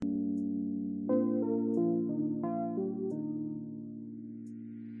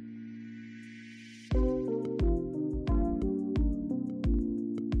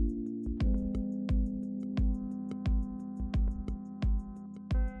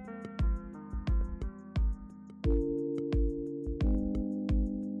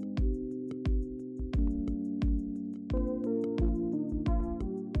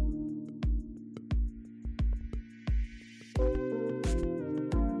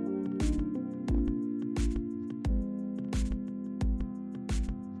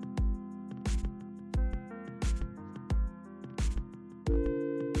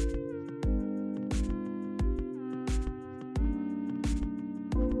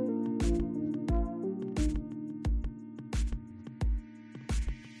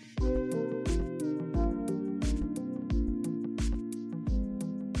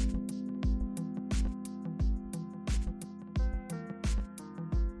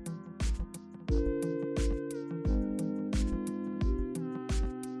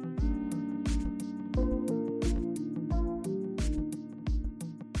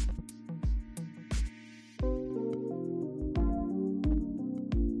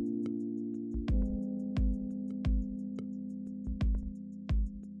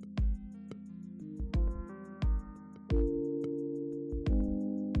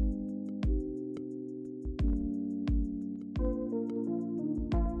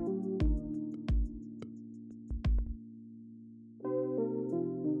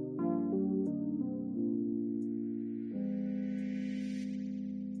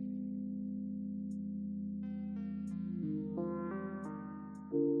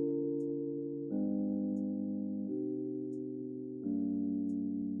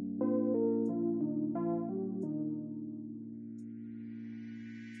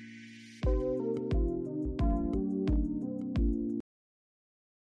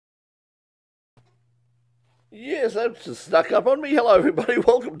Yes, that just snuck up on me. Hello, everybody.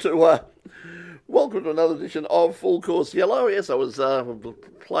 Welcome to another edition of Full Course Yellow. Yes, I was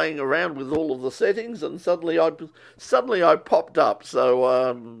playing around with all of the settings, and suddenly I popped up.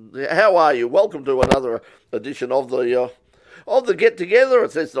 So, how are you? Welcome to another edition of the get together.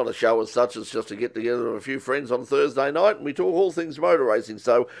 It's not a show as such; it's just a get together of a few friends on Thursday night, and we talk all things motor racing.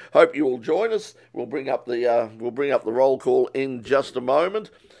 So, hope you will join us. We'll bring up the roll call in just a moment.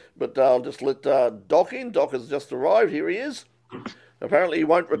 But I'll just let Doc in. Doc has just arrived. Here he is. Apparently, he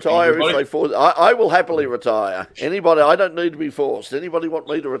won't retire if they force. I will happily retire. Anybody, I don't need to be forced. Anybody want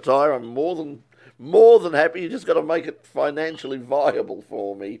me to retire? I'm more than happy. You just got to make it financially viable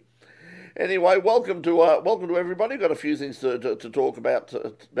for me. Anyway, welcome to everybody. Got a few things to talk about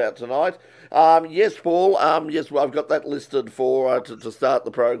tonight. Yes, Paul. Yes, well, I've got that listed for to start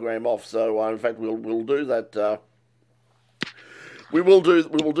the program off. So in fact, we'll do that. We will do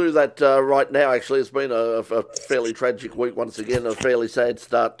that right now. Actually, it's been a fairly tragic week once again. A fairly sad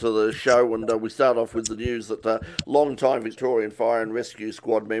start to the show, and we start off with the news that long-time Victorian Fire and Rescue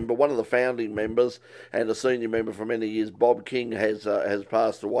Squad member, one of the founding members, and a senior member for many years, Bob King, has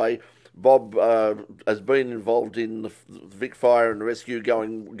passed away. Bob has been involved in the Vic Fire and Rescue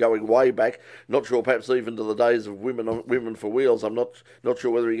going way back. Not sure, perhaps even to the days of Women for Wheels. I'm not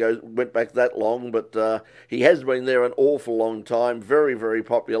sure whether went back that long, but he has been there an awful long time. Very very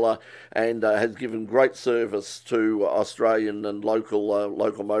popular, and has given great service to Australian and local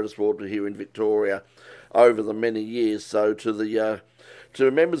motorsport here in Victoria over the many years. So to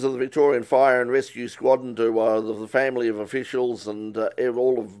members of the Victorian Fire and Rescue Squad, and to the family of officials and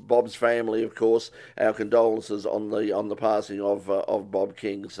all of Bob's family, of course, our condolences on the passing of Bob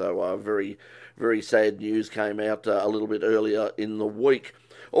King. So very very sad news came out a little bit earlier in the week.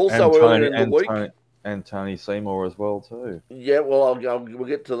 Also earlier in the week. And Tony Seymour as well too. Yeah, well, we'll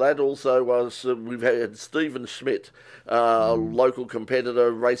get to that. Also, so we've had Stephen Schmidt, local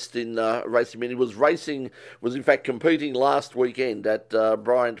competitor, raced in. He was in fact competing last weekend at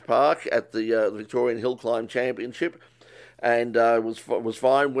Bryant Park at the Victorian Hill Climb Championship, and was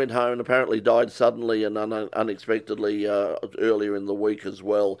fine. Went home and apparently died suddenly and unexpectedly earlier in the week as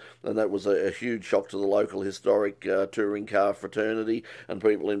well, and that was a huge shock to the local historic touring car fraternity and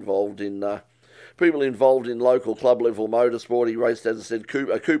people involved in local club level motorsport. He raced, as I said,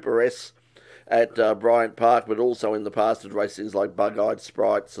 a Cooper S at Bryant Park, but also in the past had raced things like Bug-Eyed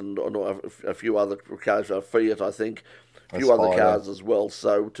Sprites and a few other cars, Fiat, I think, a few other cars as well.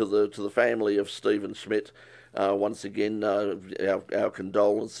 So to the family of Stephen Schmidt, once again, our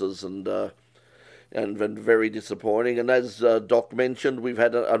condolences and very disappointing. And as Doc mentioned, we've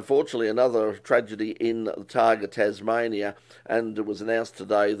had unfortunately another tragedy in Targa, Tasmania, and it was announced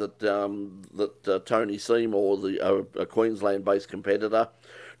today that Tony Seymour, a Queensland-based competitor,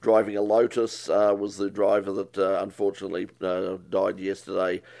 driving a Lotus, was the driver that unfortunately died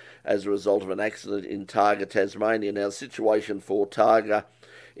yesterday as a result of an accident in Targa, Tasmania. Now, the situation for Targa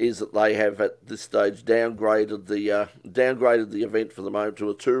is that they have at this stage downgraded the event for the moment to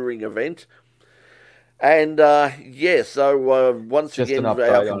a touring event. And so once Just again,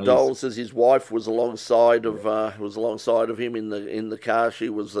 our condolences. His wife was alongside of him in the car. She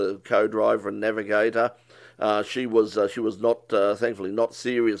was the co-driver and navigator. She was not thankfully not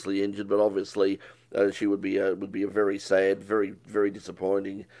seriously injured, but obviously she would be a very sad, very very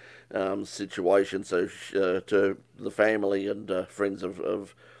disappointing situation. So to the family and friends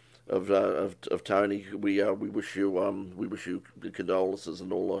of Tony, we wish you condolences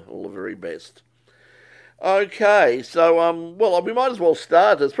and all the very best. Okay, so well, we might as well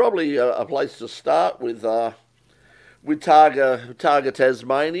start. There's probably a place to start with Targa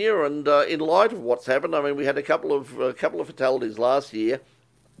Tasmania, and in light of what's happened, I mean, we had a couple of fatalities last year,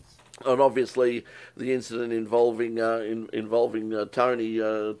 and obviously the incident involving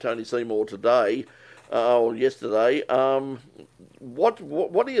Tony Seymour today or yesterday. What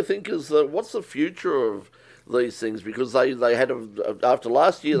do you think is what's the future of these things? Because they had after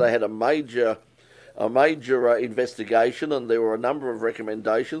last year they had a major investigation, and there were a number of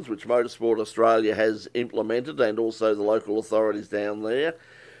recommendations which Motorsport Australia has implemented, and also the local authorities down there.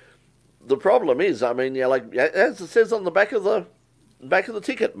 The problem is, I mean, like as it says on the back of the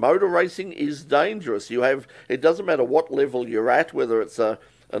ticket, motor racing is dangerous. It doesn't matter what level you're at, whether it's an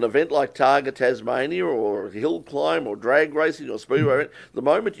event like Targa Tasmania or hill climb or drag racing or speedway. The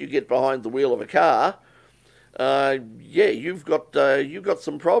moment you get behind the wheel of a car, you've got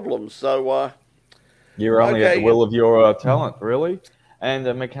some problems. So. You're only at the will of your talent, really, and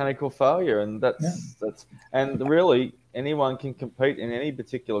a mechanical failure, and and really anyone can compete in any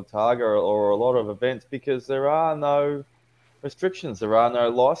particular Targa or a lot of events because there are no restrictions, there are no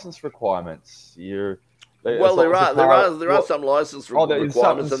license requirements. Well, there are some license requirements.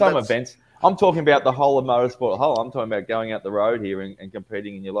 In some events. I'm talking about the whole of motorsport. I'm talking about going out the road here and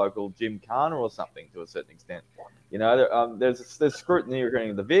competing in your local gymkhana or something to a certain extent. You know, there's scrutiny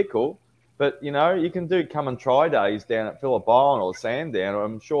regarding the vehicle, but you know, you can do come and try days down at Phillip Island or Sandown. Or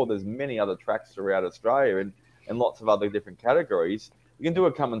I'm sure there's many other tracks throughout Australia and lots of other different categories. You can do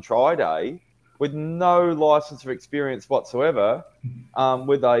a come and try day with no license or experience whatsoever,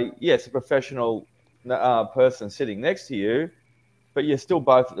 with a professional person sitting next to you, but you're still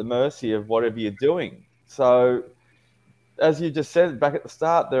both at the mercy of whatever you're doing. So, as you just said back at the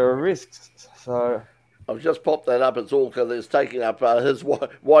start, there are risks. So, I've just popped that up. It's all because it's taking up his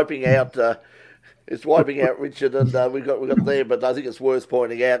wiping out. It's wiping out Richard, and we got there. But I think it's worth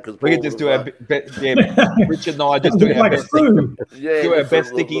pointing out because we could just do our Richard and I just do our best. Do our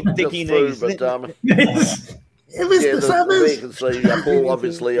best sticky knees. But there you can see Paul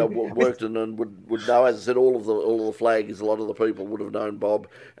obviously worked and would know. As I said, all of the flaggers, a lot of the people would have known Bob.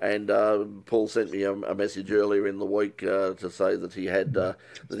 And Paul sent me a message earlier in the week to say that he had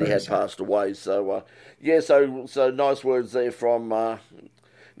passed away. So so nice words there from.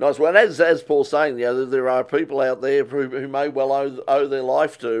 Nice one. As Paul's saying, you know, there are people out there who may well owe their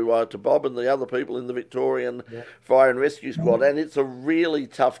life to Bob and the other people in the Victorian Fire and Rescue Squad, and it's a really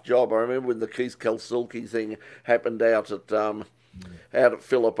tough job. I remember when the Keith Kalsulki thing happened out at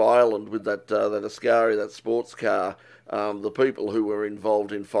Phillip Island with that Ascari, that sports car. The people who were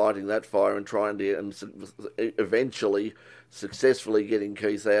involved in fighting that fire and trying to eventually successfully getting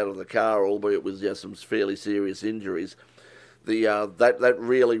Keith out of the car, albeit with some fairly serious injuries. That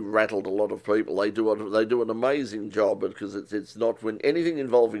really rattled a lot of people. They do an amazing job because it's not, when anything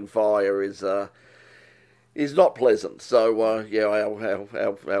involving fire is not pleasant. So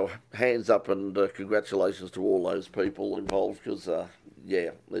our hands up and congratulations to all those people involved because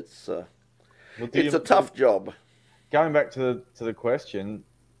it's a tough job. Going back to the question,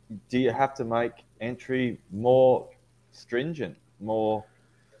 do you have to make entry more stringent, more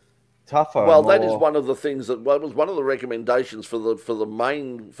tougher? Well, that is one of the things that was one of the recommendations for the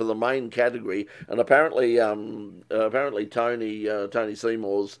main category, and apparently Tony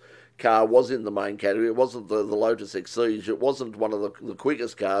Seymour's car was in the main category. It wasn't the Lotus Exige. It wasn't one of the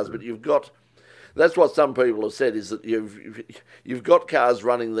quickest cars, but you've got. That's what some people have said, is that you've got cars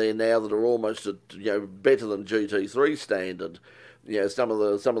running there now that are almost better than GT3 standard. You know, some of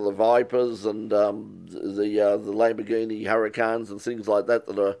the Vipers and the Lamborghini Hurricanes and things like that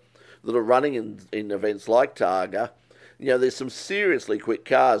are running in events like Targa. You know, there's some seriously quick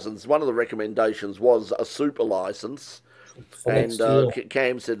cars, and one of the recommendations was a super license. And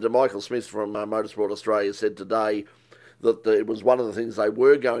Cam said, Michael Smith from Motorsport Australia said today that it was one of the things they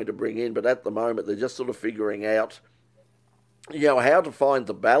were going to bring in, but at the moment they're just sort of figuring out, how to find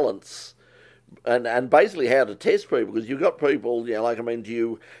the balance and basically how to test people, because you've got people,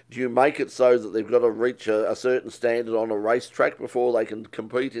 do you make it so that they've got to reach a certain standard on a racetrack before they can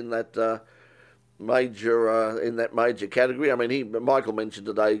compete in that major category? I mean, Michael mentioned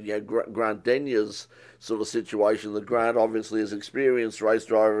today, Grant Denya's sort of situation. That Grant obviously is an experienced race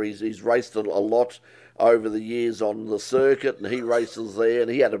driver. He's raced a lot over the years on the circuit, and he races there, and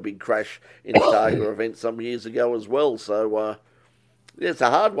he had a big crash in a Targa event some years ago as well. So it's a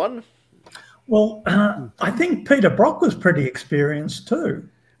hard one. Well, I think Peter Brock was pretty experienced too.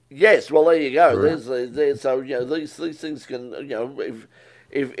 Yes, well, there you go. Right. There's so these things can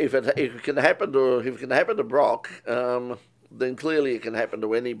if it can happen to Brock, then clearly it can happen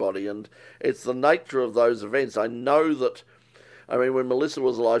to anybody, and it's the nature of those events. I know that. I mean, when Melissa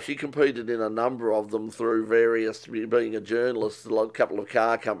was alive, she competed in a number of them through various, being a journalist. A couple of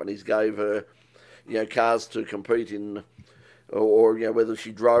car companies gave her, cars to compete in, or whether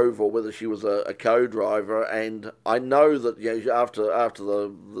she drove or whether she was a co-driver. And I know that after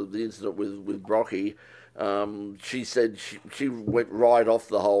the incident with Brocky, she said she went right off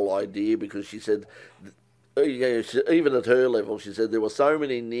the whole idea, because she said, even at her level, she said there were so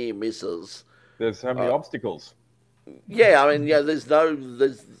many near misses. There's so many obstacles. Yeah, I mean, there's no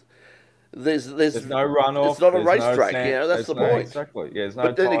runoff. It's not a racetrack. That's the point. Exactly. Yeah, there's no.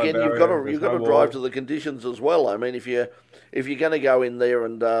 But then again, you've got to drive to the conditions as well. I mean, if you're going to go in there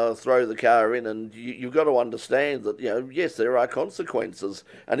and throw the car in, and you've got to understand that yes, there are consequences,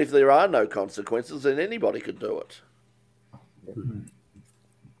 and if there are no consequences, then anybody could do it.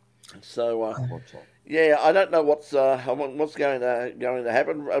 So. Yeah, I don't know what's going to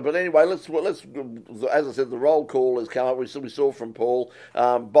happen, but anyway, let's as I said, the roll call has come up. We saw from Paul,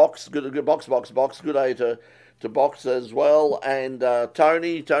 Box, good Box. Good day to Box as well, and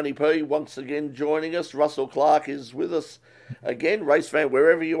Tony P once again joining us. Russell Clark is with us again, race fan,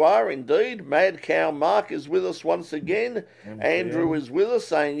 wherever you are, indeed. Mad Cow Mark is with us once again. Andrew is with us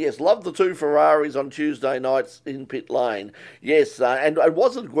saying, yes, love the two Ferraris on Tuesday nights in pit lane. Yes, and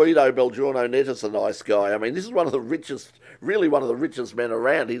wasn't Guido Belgiorno Nettis a nice guy? I mean, this is one of the richest men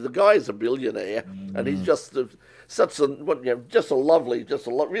around. The guy is a billionaire, and he's just just a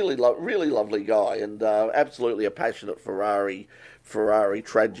really lovely guy, and absolutely a passionate Ferrari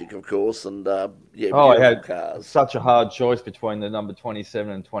tragic, of course, and he had cars. Such a hard choice between the number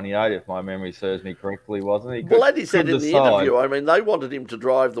 27 and 28, if my memory serves me correctly, wasn't he? Well, as he said in the interview, I mean, they wanted him to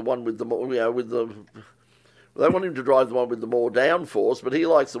drive the one with the they want him to drive the one with the more downforce, but he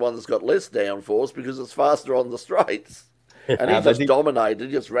likes the one that's got less downforce because it's faster on the straights. And he just dominated,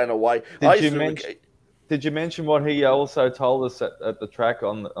 just ran away. Did you mention what he also told us at the track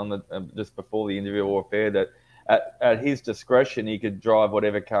on the just before the interview or affair, that at his discretion he could drive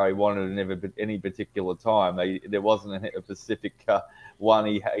whatever car he wanted at any particular time? There wasn't a specific one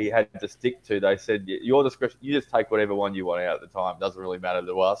he had to stick to. They said, your discretion, you just take whatever one you want out at the time. Doesn't really matter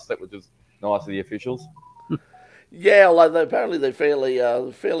to us. That was just nice of the officials. Yeah, although apparently they're fairly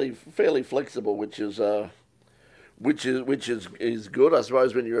flexible, which is good, I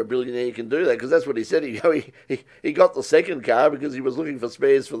suppose. When you're a billionaire, you can do that, because that's what he said. He got the second car because he was looking for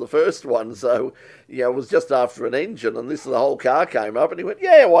spares for the first one. So it was just after an engine, and the whole car came up, and he went,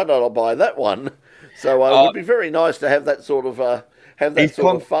 "Yeah, why not? I'll buy that one." So it would be very nice to have that sort of of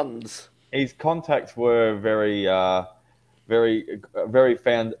funds. His contacts were very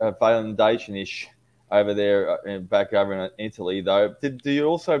foundation-ish over there, back over in Italy, though. Did you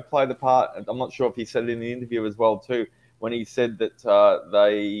also play the part? I'm not sure if he said it in the interview as well too, when he said that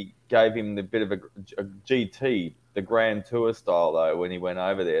they gave him the bit of a GT, the Grand Tour style, though. When he went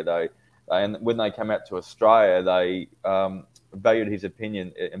over there, and when they came out to Australia, they valued his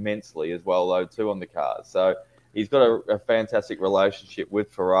opinion immensely as well, though, too, on the cars. So he's got a fantastic relationship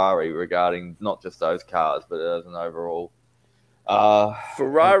with Ferrari regarding not just those cars, but as an overall.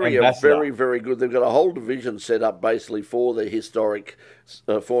 Ferrari are very, very good. They've got a whole division set up basically for the historic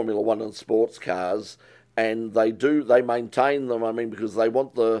Formula One and sports cars, and they maintain them. I mean, because they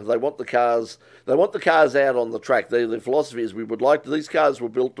want the cars out on the track. Their philosophy is, we would like these cars were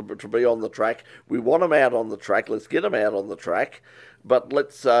built to be on the track. We want them out on the track. Let's get them out on the track. But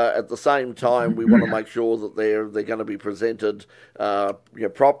let's at the same time, we want to make sure that they're going to be presented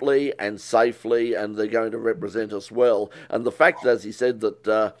properly and safely, and they're going to represent us well. And the fact, as he said,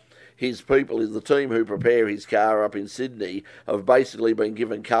 that his people, the team who prepare his car up in Sydney, have basically been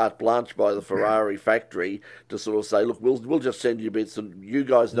given carte blanche by the Ferrari factory to sort of say, look, we'll just send you bits, and you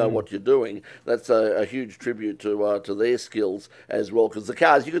guys know what you're doing. That's a huge tribute to their skills as well, because the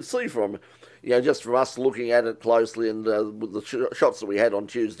cars, you could see from, just from us looking at it closely, and with the shots that we had on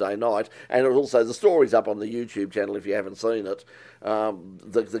Tuesday night, and also the story's up on the YouTube channel if you haven't seen it.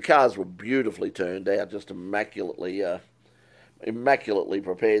 The cars were beautifully turned out, just immaculately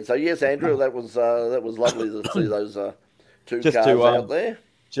prepared. So yes, Andrew, that was lovely to see those two cars out there.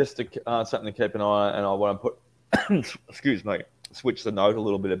 Just something to keep an eye on, and I want to put, excuse me, switch the note a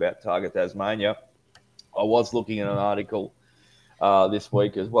little bit about Targa Tasmania. I was looking at an article this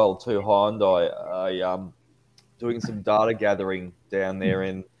week as well too. Hyundai doing some data gathering down there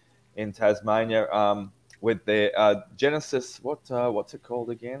in Tasmania with their Genesis. What's it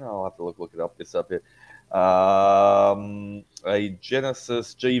called again? I'll have to look it up. This up here. A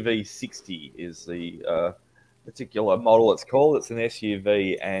Genesis GV60 is the particular model it's called. It's an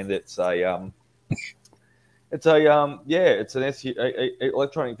SUV, and it's an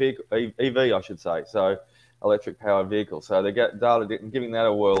electronic vehicle, EV, I should say. So electric powered vehicle. So they get data giving that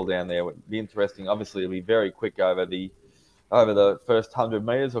a whirl down there. Would be interesting. Obviously, it'll be very quick over the first 100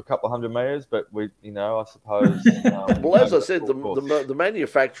 metres or a couple of 100 metres, but I suppose. Well, as I said, the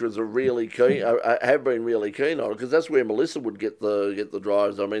manufacturers are really keen, have been really keen on it, because that's where Melissa would get the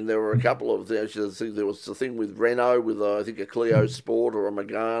drives. I mean, there were a couple of things. There was the thing with Renault, with I think a Clio Sport or a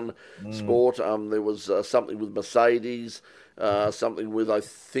Megane Sport. There was something with Mercedes. Something with, I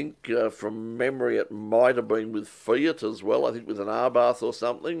think, from memory, it might have been with Fiat as well. I think with an Abarth or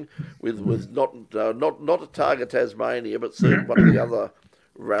something, with not a Targa Tasmania, but certainly one of the other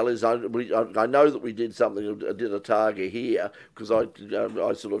rallies. I know that we did something, did a Targa here, because I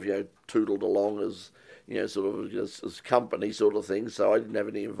sort of tootled along as as company sort of thing. So I didn't have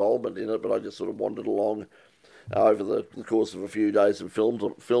any involvement in it, but I just sort of wandered along over the course of a few days and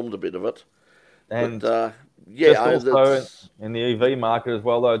filmed a bit of it. And also in the EV market as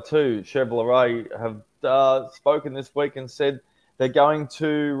well, though, too, Chevrolet have spoken this week and said they're going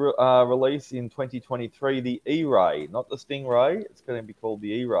to release in 2023 the E-Ray, not the Stingray. It's going to be called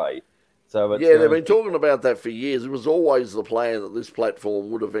the E-Ray. So it's Yeah, they've been talking about that for years. It was always the plan that this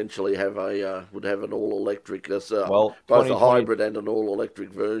platform would eventually have an all electric, both 2020. a hybrid and an all electric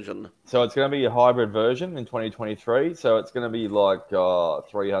version. So it's going to be a hybrid version in 2023. So it's going to be like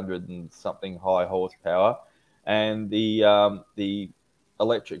 300 and something high horsepower, and the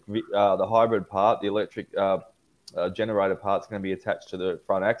electric, the hybrid part, the electric generator part is going to be attached to the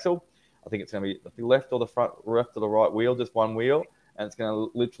front axle. I think it's going to be the left or the right wheel, just one wheel, and it's going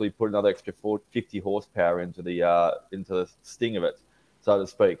to literally put another extra 50 horsepower into the sting of it, so to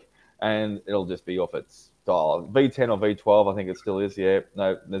speak, and it'll just be off its dial. V10 or V12, I think it still is. Yeah,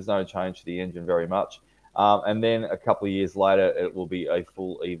 no, there's no change to the engine very much. And then a couple of years later, it will be a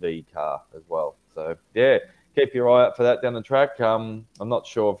full EV car as well. So yeah, keep your eye out for that down the track. I'm not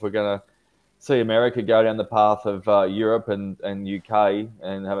sure if we're going to see America go down the path of Europe and UK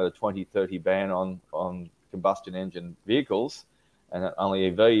and have a 2030 ban on combustion engine vehicles and only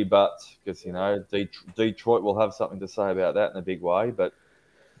EV, but because, Detroit will have something to say about that in a big way. But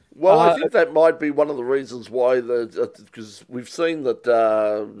well, I think that might be one of the reasons why because we've seen that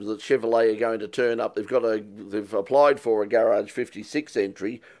Chevrolet are going to turn up. They've applied for a Garage 56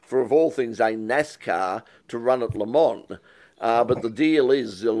 entry for, of all things, a NASCAR to run at Le Mans. But the deal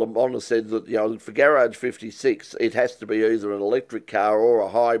is, Le Mans has said that for Garage 56, it has to be either an electric car or a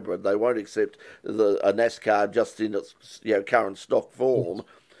hybrid. They won't accept a NASCAR just in its current stock form.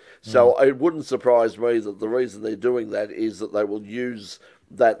 So it wouldn't surprise me that the reason they're doing that is that they will use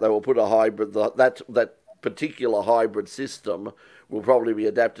that. They will put a hybrid, that particular hybrid system will probably be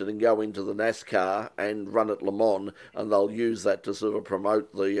adapted and go into the NASCAR and run at Le Mans, and they'll use that to sort of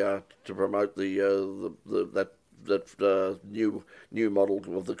promote the new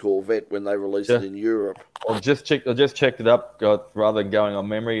model of the Corvette when they release it in Europe. I just checked it up. Rather than going on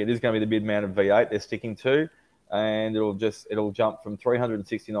memory, it is going to be the mid-mounted V8 they're sticking to, and it'll jump from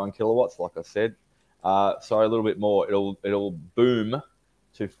 369 kilowatts, like I said. So a little bit more. It'll boom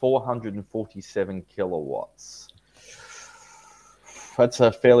to 447 kilowatts. That's a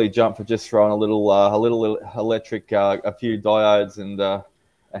fairly jump for just throwing a little electric, a few diodes and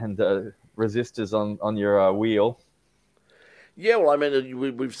resistors on your wheel. Yeah, well, I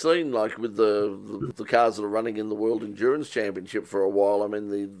mean, we've seen, like, with the cars that are running in the World Endurance Championship for a while. I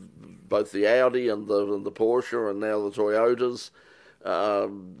mean, both the Audi and the Porsche and now the Toyotas.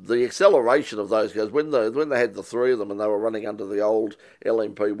 The acceleration of those guys, when they had the three of them and they were running under the old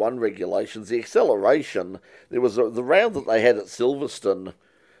LMP1 regulations, the acceleration, there was the round that they had at Silverstone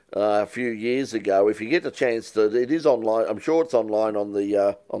a few years ago. If you get a chance it is online. I'm sure it's online on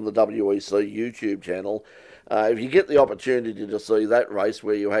the WEC YouTube channel. If you get the opportunity to see that race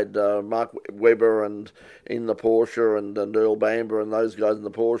where you had Mark Webber and in the Porsche and Earl Bamber and those guys in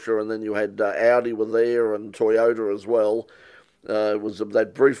the Porsche, and then you had Audi were there and Toyota as well. It was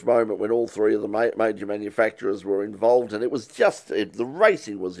that brief moment when all three of the major manufacturers were involved, and it was the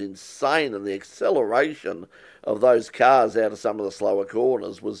racing was insane, and the acceleration of those cars out of some of the slower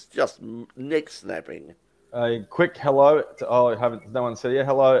corners was just neck-snapping. A quick hello. No one said, yeah,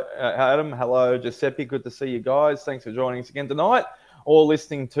 hello, Adam. Hello, Giuseppe. Good to see you guys. Thanks for joining us again tonight, or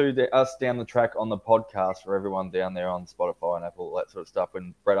listening to us down the track on the podcast for everyone down there on Spotify and Apple, that sort of stuff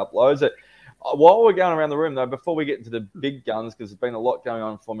when Brett uploads it. While we're going around the room, though, before we get into the big guns, because there's been a lot going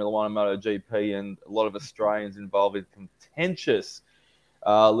on in Formula One and MotoGP, and a lot of Australians involved in contentious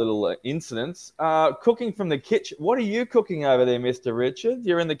little incidents. Cooking from the kitchen. What are you cooking over there, Mr. Richard?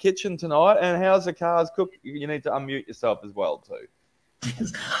 You're in the kitchen tonight, and how's the cars cooked? You need to unmute yourself as well, too.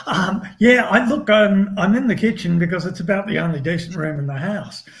 I'm in the kitchen because it's about the only decent room in the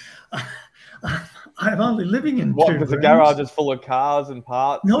house. I'm only living in two rooms. Because the garage is full of cars and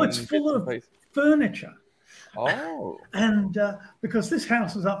parts? No, it's full of furniture. Oh. And because this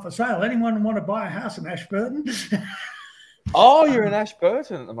house is up for sale, anyone want to buy a house in Ashburton? Oh, you're in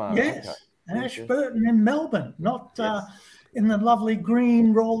Ashburton at the moment. Yes, okay. Ashburton in Melbourne, not in the lovely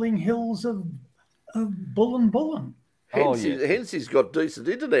green rolling hills of Bullen. Hence he's got decent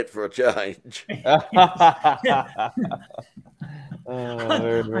internet for a change.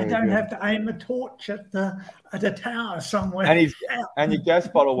 I don't have to aim a torch at a tower somewhere. And your gas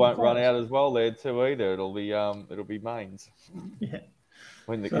bottle won't run out as well there too either. It'll be mains. Yeah.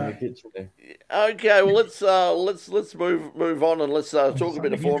 In the kitchen there. Okay, well let's move on and let's talk a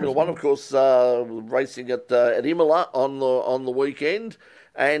bit of Formula One. Of course, racing at Imola on the weekend,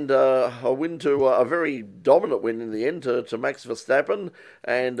 and a very dominant win in the end to Max Verstappen,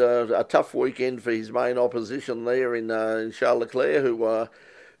 and a tough weekend for his main opposition there in Charles Leclerc,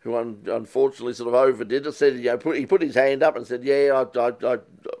 who unfortunately sort of overdid it. Said he put his hand up and said, "Yeah,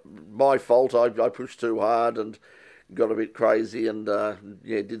 my fault. I pushed too hard and." got a bit crazy and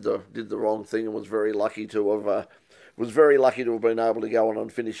did the wrong thing, and was very lucky to have. Been able to go on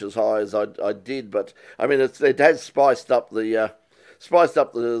and finish as high as I did. But I mean, it has spiced up the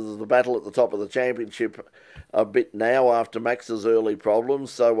battle at the top of the championship a bit now after Max's early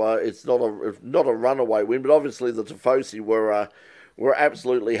problems. So it's not a runaway win, but obviously the Tifosi were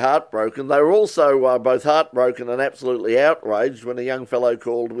absolutely heartbroken. They were also both heartbroken and absolutely outraged when a young fellow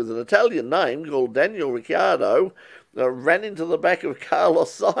called with an Italian name called Daniel Ricciardo ran into the back of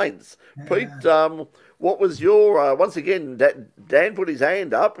Carlos Sainz. Yeah. Pete, what was your once again? Dan put his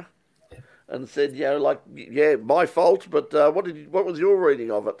hand up and said, my fault. But what was your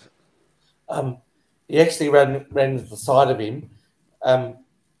reading of it? He actually ran into the side of him,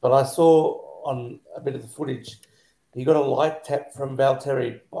 but I saw on a bit of the footage he got a light tap from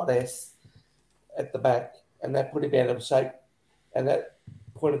Valtteri Bottas at the back, and that put him out of shape. And that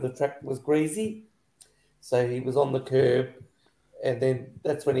point of the track was greasy, so he was on the curb, and then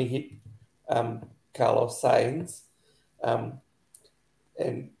that's when he hit Carlos Sainz. And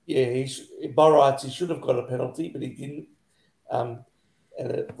yeah, by rights, he should have got a penalty, but he didn't. And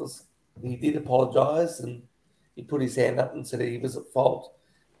he did apologise, and he put his hand up and said he was at fault,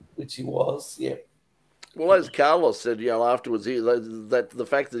 which he was. Yeah. Well, as Carlos said, afterwards, that the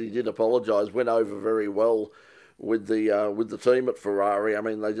fact that he did apologise went over very well with the team at Ferrari. I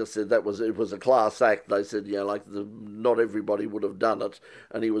mean, they just said it was a class act. They said, not everybody would have done it,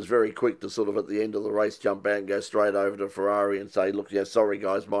 and he was very quick to sort of at the end of the race jump out and go straight over to Ferrari and say, "Look, sorry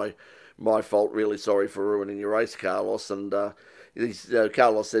guys, my fault. Really sorry for ruining your race, Carlos." And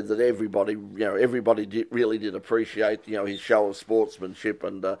Carlos said that everybody really did appreciate, his show of sportsmanship,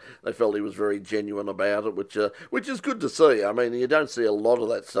 and they felt he was very genuine about it, which is good to see. I mean, you don't see a lot of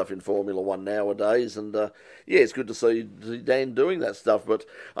that stuff in Formula One nowadays, and it's good to see Dan doing that stuff. But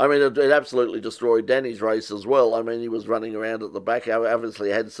I mean, it absolutely destroyed Danny's race as well. I mean, he was running around at the back, obviously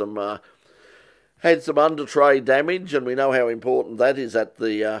had some under tray damage, and we know how important that is at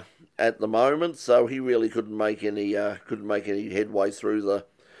the moment. So he really couldn't make any headway through the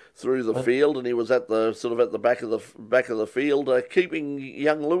field, and he was at the back of the field, keeping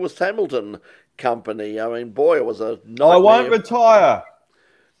young Lewis Hamilton company. I mean, boy, it was a nightmare. I won't retire.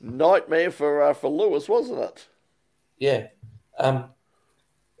 Nightmare for Lewis, wasn't it? Yeah, and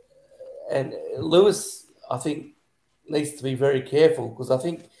Lewis, I think, needs to be very careful, because I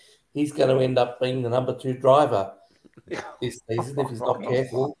think he's going to end up being the number 2 driver this season if he's not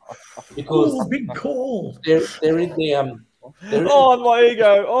careful. Because big call. They're in the my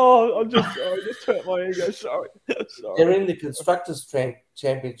ego. I just hurt my ego. Sorry. They're in the Constructors'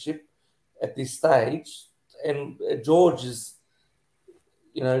 Championship at this stage, and George is,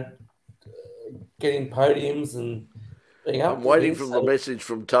 getting podiums and being up. I'm waiting for the message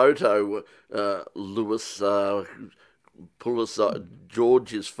from Toto, Lewis. Pull aside.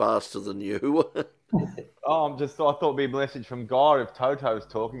 George is faster than you. I thought it'd be a message from Guy if Toto was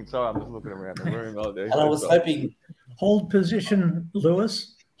talking. Sorry, I'm just looking around the room. And I was hoping. Hold position,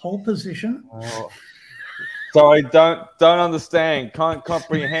 Lewis. Hold position. Oh. Sorry, don't understand. Can't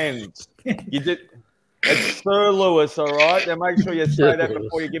comprehend. You did. It's Sir Lewis, all right? Then make sure you say that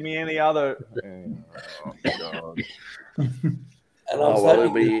before you give me any other. Oh, God.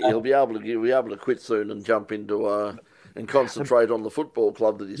 He'll be able to quit soon and jump into and concentrate on the football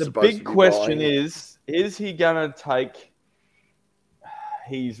club that he's supposed to be big question buying. Is he going to take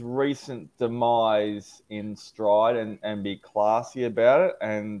his recent demise in stride and be classy about it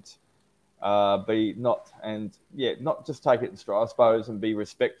and not just take it in stride, I suppose, and be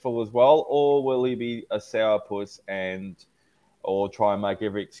respectful as well, or will he be a sourpuss or try and make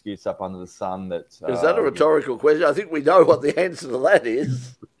every excuse up under the sun that... Is that a rhetorical question? I think we know what the answer to that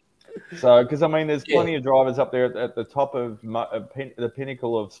is. So, because, I mean, there's plenty of drivers up there at the top of the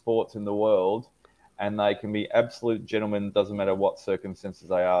pinnacle of sports in the world, and they can be absolute gentlemen, doesn't matter what circumstances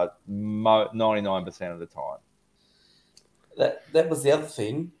they are, 99% of the time. That was the other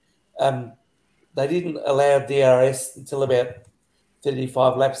thing. They didn't allow DRS until about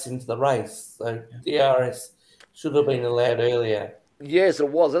 35 laps into the race. So DRS should have been allowed earlier. Yes, it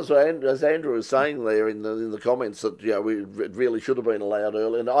was. That's what, as Andrew was saying there in the comments, that it really should have been allowed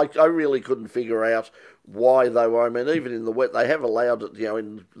earlier. And I really couldn't figure out why they were. I mean, even in the wet, they have allowed it.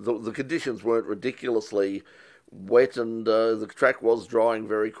 In the conditions weren't ridiculously wet, and the track was drying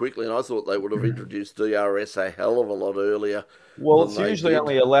very quickly. And I thought they would have introduced DRS a hell of a lot earlier. Well, it's usually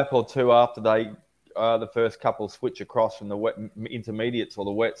only a lap or two after they the first couple switch across from the wet intermediates or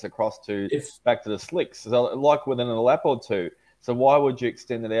the wets across to back to the slicks. So, like within a lap or two. So why would you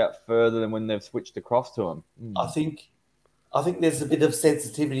extend it out further than when they've switched across to them? I think there's a bit of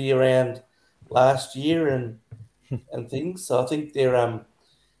sensitivity around last year, and and things. So I think they're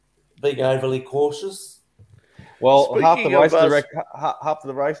being overly cautious. Well, half the Speaking of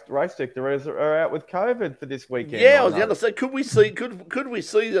race directors are out with COVID for this weekend. Yeah, I was going to say, could we see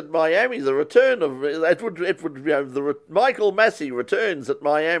that Miami, the return of Michael Massey returns at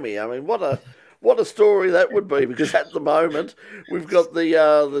Miami? I mean, what a story that would be, because at the moment we've got the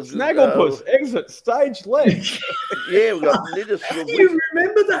Snagglepuss exit stage left. Yeah, we've got Nidis. You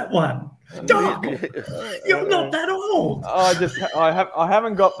remember that one? Doc, you're not that old. I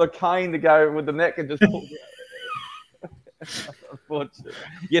haven't got the cane to go with the neck and just pull. Unfortunately.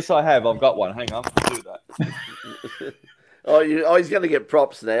 Yes, I have. I've got one. Hang on, I'll do that. He's going to get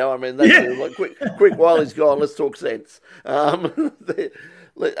props now. I mean, that's like, quick while he's gone. Let's talk sense. Yes,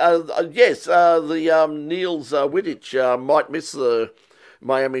 Niels Wittich might miss the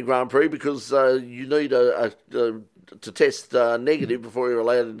Miami Grand Prix because you need to test negative before you're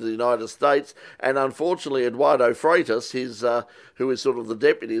allowed into the United States. And unfortunately, Eduardo Freitas, who is sort of the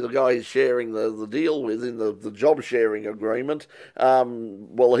deputy, the guy he's sharing the deal with in the job sharing agreement,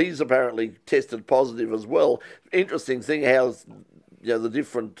 well, he's apparently tested positive as well. Interesting thing how the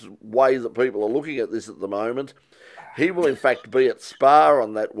different way that people are looking at this at the moment. He will, in fact, be at Spa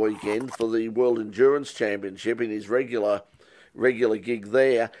on that weekend for the World Endurance Championship in his regular gig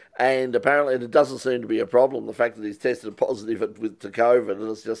there, and apparently it doesn't seem to be a problem, the fact that he's tested positive to COVID, and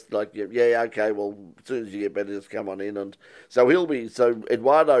it's just like, yeah, okay, well, as soon as you get better, just come on in. And so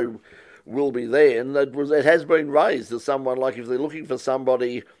Eduardo will be there, and it has been raised as someone, like, if they're looking for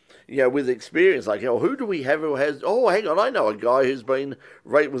somebody, with experience, like, who do we have who has, hang on, I know a guy who's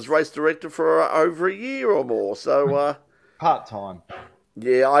was race director for over a year or more, so... Part-time.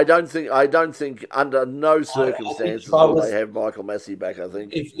 Yeah, I don't think under no circumstances will they have Michael Massey back, I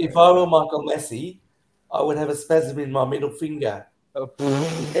think. If I were Michael Massey, I would have a spasm in my middle finger.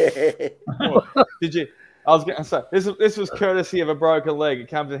 Did you? I was going to say this was courtesy of a broken leg. It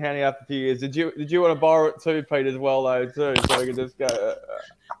comes in handy after a few years. Did you want to borrow it too, Pete, as well, though, too, so we can just go.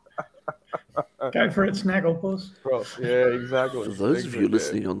 Go for it, Snagglepuss. Yeah, exactly. For those of you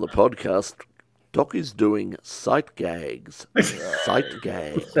listening on the podcast, Doc is doing sight gags. Sight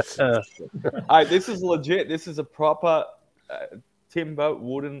gags. Hey, this is legit. This is a proper timber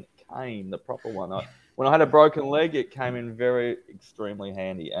wooden cane, the proper one. When I had a broken leg, it came in very extremely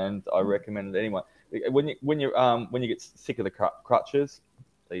handy, and I recommend it anyway. When you get sick of the crutches,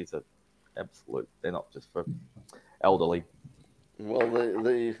 these are absolute. They're not just for elderly. Well,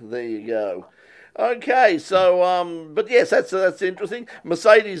 there you go. Okay, so but yes, that's interesting.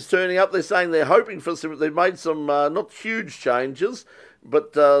 Mercedes turning up. They're saying they're hoping for some. They've made some not huge changes,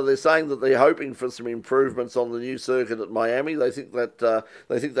 but they're saying that they're hoping for some improvements on the new circuit at Miami. They think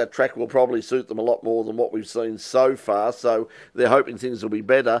that track will probably suit them a lot more than what we've seen so far. So they're hoping things will be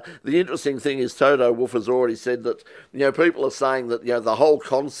better. The interesting thing is Toto Wolff has already said that people are saying that the whole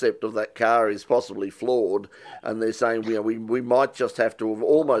concept of that car is possibly flawed, and they're saying we might just have to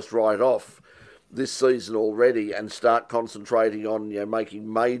almost write off this season already and start concentrating on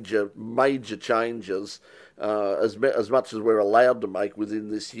making major changes as much as we're allowed to make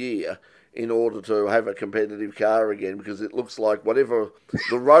within this year in order to have a competitive car again, because it looks like whatever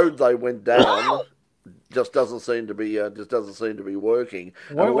the road they went down just doesn't seem to be working.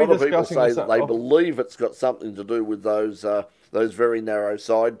 And a lot of people say that they believe it's got something to do with those very narrow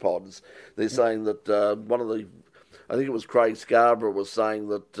side pods. They're saying that I think it was Craig Scarborough was saying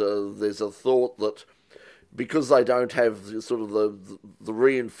that there's a thought that because they don't have the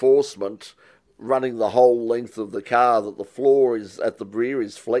reinforcement running the whole length of the car, that the floor is at the rear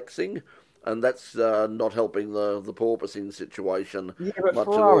is flexing, and that's not helping the porpoising situation. Yeah, but much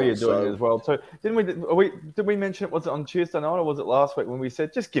Ferrari at all, are doing it as well too. Did we mention it? Was it on Tuesday night or was it last week when we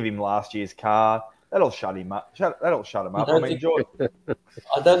said just give him last year's car? That'll shut him up. That'll shut him up. I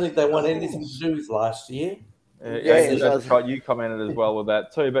don't think they want anything to do with last year. That's right. You commented as well with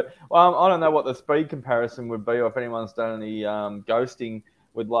that too. But I don't know what the speed comparison would be, or if anyone's done any ghosting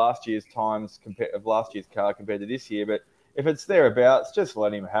with last year's times of last year's car compared to this year. But if it's thereabouts, just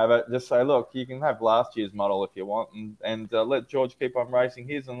let him have it. Just say, look, you can have last year's model if you want, and let George keep on racing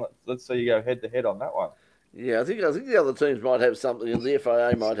his, and let's see you go head to head on that one. Yeah, I think the other teams might have something, and the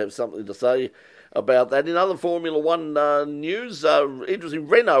FIA might have something to say about that. In other Formula One news, interesting,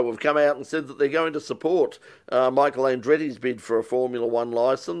 Renault have come out and said that they're going to support Michael Andretti's bid for a Formula One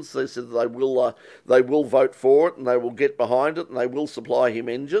licence. They said that they will vote for it, and they will get behind it, and they will supply him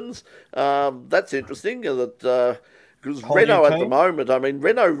engines. That's interesting. Because Renault at the moment,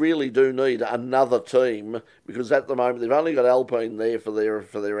 Renault really do need another team, because at the moment they've only got Alpine there for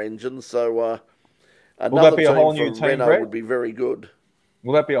their engines. So another be a whole new for team, Renault Brett? would be very good.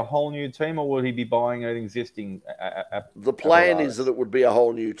 Will that be a whole new team, or will he be buying an existing? The plan is that it would be a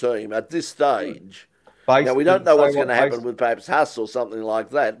whole new team at this stage. Based, now we don't know what's going to happen with perhaps Haas or something like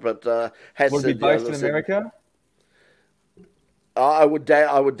that, but Haas would it be based in America? I would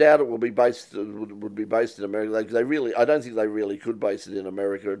doubt it will be based would be based in America. They really, I don't think they really could base it in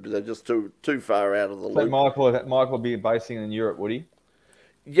America. They're just too far out of the loop. Michael would be basing in Europe, would he?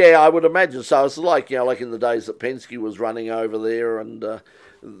 Yeah, I would imagine so. It's like like in the days that Penske was running over there, and that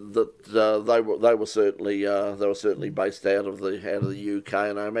they were certainly based out of the UK,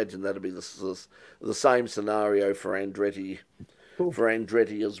 and I imagine that'd be the same scenario for Andretti. For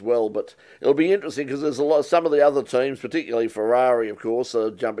Andretti as well, but it'll be interesting because there's some of the other teams, particularly Ferrari, of course, are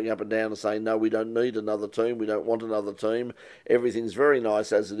jumping up and down and saying, no, we don't need another team, we don't want another team. Everything's very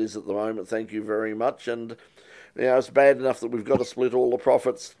nice as it is at the moment, thank you very much. And it's bad enough that we've got to split all the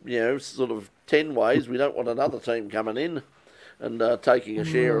profits, sort of 10 ways. We don't want another team coming in and taking a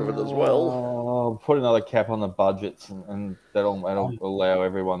share of it as well. Put another cap on the budgets, and that'll allow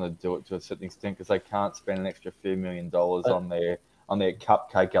everyone to do it to a certain extent, because they can't spend an extra few $1 million on their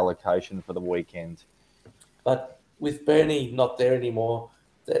cupcake allocation for the weekend. But with Bernie not there anymore,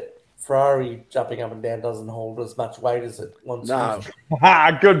 that Ferrari jumping up and down doesn't hold as much weight as it once used.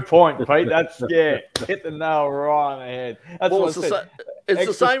 Good point, Pete. That's hit the nail right on the head. That's it's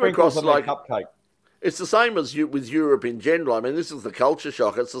the same across like cupcake. It's the same as with Europe in general. I mean, this is the culture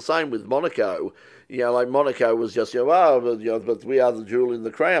shock. It's the same with Monaco. Like Monaco was just, but we are the jewel in the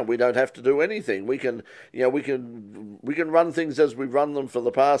crown. We don't have to do anything. We can run things as we've run them for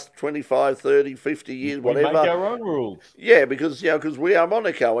the past 25, 30, 50 years, whatever. We make our own rules. Yeah, because we are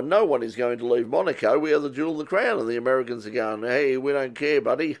Monaco, and no one is going to leave Monaco. We are the jewel in the crown, and the Americans are going, hey, we don't care,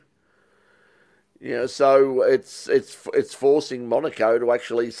 buddy. So it's forcing Monaco to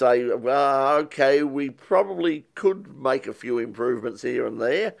actually say, well, okay, we probably could make a few improvements here and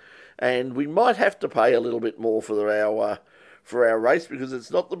there, and we might have to pay a little bit more for our race, because it's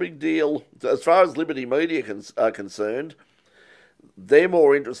not the big deal as far as Liberty Media are concerned. They're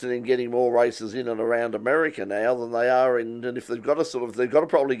more interested in getting more races in and around America now than they are in, and if they've got to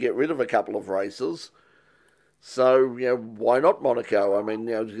probably get rid of a couple of races. So, why not Monaco? I mean,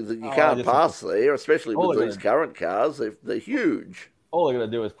 you can't pass there, especially with these current cars. They're huge. All they're going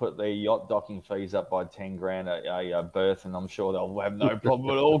to do is put the yacht docking fees up by $10,000 a berth, and I'm sure they'll have no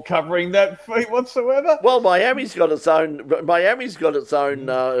problem at all covering that fee whatsoever. Well, Miami's got its own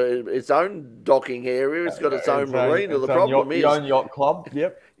docking area. It's got its own marina. The problem is your own yacht club.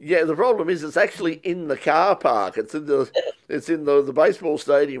 Yep. Yeah, the problem is it's actually in the car park. It's in the baseball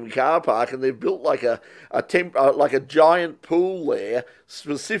stadium car park, and they've built like a giant pool there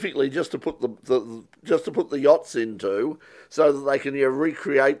specifically just to put the yachts into, so that they can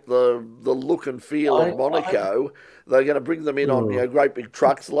recreate the look and feel of Monaco. They're going to bring them in on great big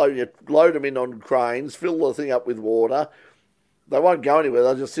trucks, load them in on cranes, fill the thing up with water. They won't go anywhere.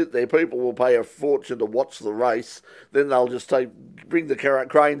 They'll just sit there. People will pay a fortune to watch the race. Then they'll just bring the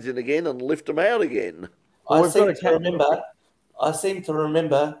cranes in again and lift them out again. I seem to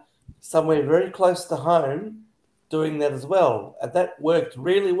remember somewhere very close to home doing that as well, and that worked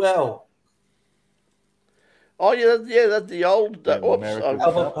really well. Oh yeah, that's the old.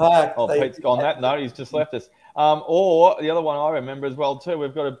 Albert Park. Pete's on that note. He's just left us. Or the other one I remember as well too.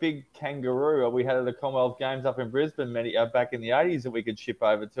 We've got a big kangaroo we had at the Commonwealth Games up in Brisbane back in the 80s that we could ship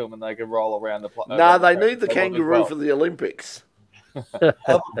over to them and they could roll around the. No, they need the kangaroo for the Olympics.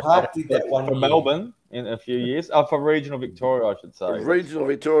 Albert Park did that one for Melbourne in a few years. For regional Victoria, I should say. Regional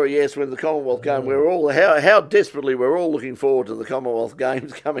Victoria, yes. When the Commonwealth Games, we're all how desperately we're all looking forward to the Commonwealth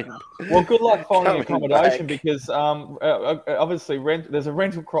Games coming. Well, good luck finding accommodation because obviously there's a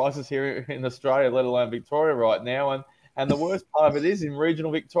rental crisis here in Australia, let alone Victoria right now, and the worst part of it is in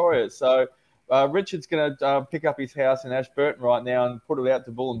regional Victoria. So. Richard's going to pick up his house in Ashburton right now and put it out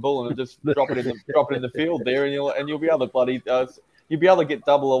to Bull and just drop it in the field there, and you'll be able to you'll be able to get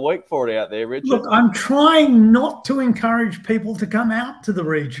double a week for it out there, Richard. Look, I'm trying not to encourage people to come out to the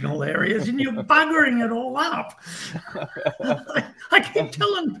regional areas, and you're buggering it all up. I keep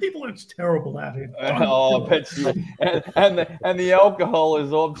telling people it's terrible out here. Oh, and the alcohol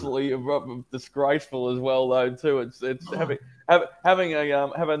is absolutely disgraceful as well, though. Too, it's having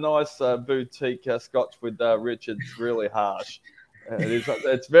a nice boutique scotch with Richard's really harsh.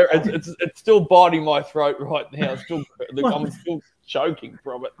 It's still biting my throat right now. I'm still choking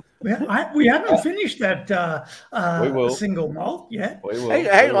from it. We haven't finished that single malt yet. We will.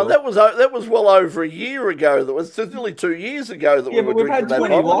 Hang on, that was well over a year ago. That was nearly 2 years ago that we were drinking that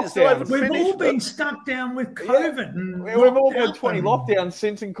bottle. We've all been stuck down with COVID. Yeah. We've all had 20 lockdowns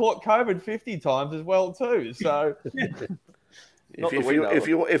since and caught COVID 50 times as well too. So.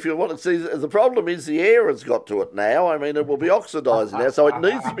 If you want to see, the problem is the air has got to it now. I mean, it will be oxidising now, so it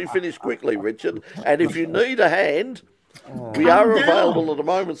needs to be finished quickly, Richard. And if you need a hand, we are available at a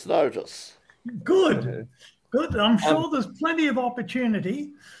moment's notice. Good. I'm sure there's plenty of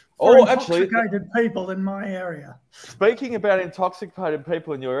opportunity for intoxicated people in my area. Speaking about intoxicated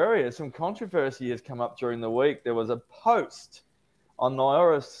people in your area, some controversy has come up during the week. There was a post on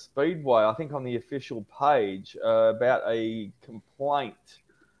Nyora Speedway, I think on the official page, about a complaint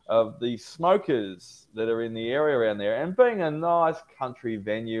of the smokers that are in the area around there. And being a nice country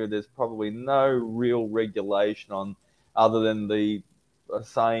venue, there's probably no real regulation on other than the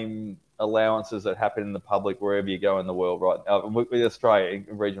same allowances that happen in the public wherever you go in the world, right? With Australia,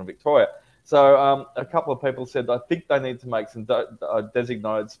 in regional Victoria. So a couple of people said, I think they need to make some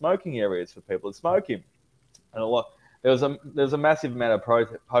designated smoking areas for people to smoke in. And there was a massive amount of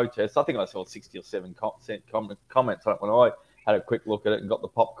protests. I think I saw 60 or 70 comments on it when I had a quick look at it and got the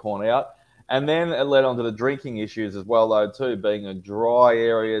popcorn out. And then it led on to the drinking issues as well, though, too, being a dry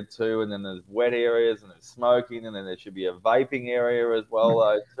area too, and then there's wet areas, and there's smoking, and then there should be a vaping area as well,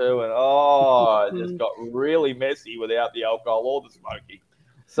 though, too. And it just got really messy without the alcohol or the smoking.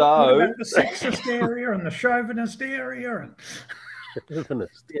 So what about the sexist area and the chauvinist area and I'll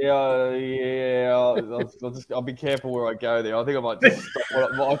be careful where I go there. I think I might just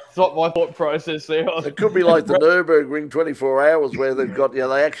stop my thought process there. It could be like the Nürburgring 24 hours where they've got,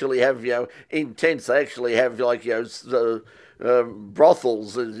 they actually have, in tents, they actually have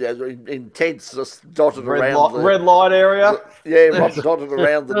brothels in tents just dotted around the red light area. Dotted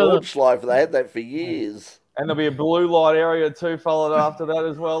around the Nordschleife. They had that for years. And there'll be a blue light area too, followed after that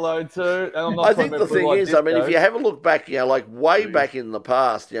as well, though, too. And I think the thing is, if you have a look back, like way back in the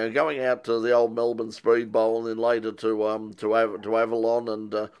past, going out to the old Melbourne Speed Bowl and then later to Avalon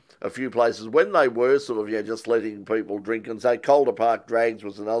and a few places, when they were sort of, just letting people drink, and say Calder Park Drags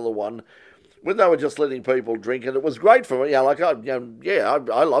was another one, when they were just letting people drink, and it was great for me. I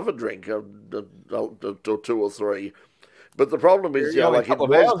love a drink, or two or three. It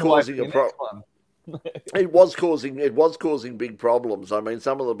was causing a problem. It was causing big problems. I mean,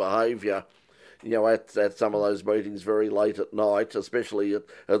 some of the behaviour, at some of those meetings very late at night, especially at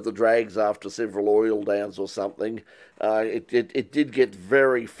the drags after several oil downs or something, it did get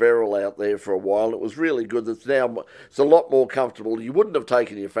very feral out there for a while. It was really good. It's a lot more comfortable. You wouldn't have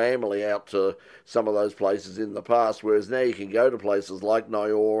taken your family out to some of those places in the past, whereas now you can go to places like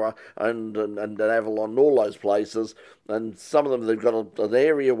Nyora and Avalon and all those places. And some of them, they've got an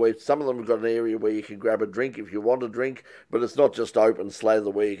area where you can grab a drink if you want a drink, but it's not just open slather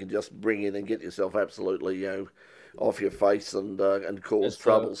where you can just bring in and get yourself absolutely, off your face and cause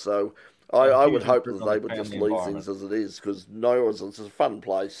trouble. So I would hope that they would just leave things as it is, because Noah's is a fun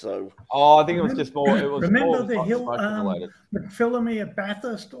place. So I think it was just more. Remember the hill McPhillamy at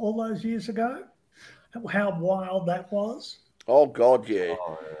Bathurst all those years ago? How wild that was. Oh God, yeah,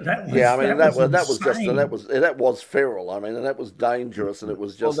 that was feral. I mean, and that was dangerous, and it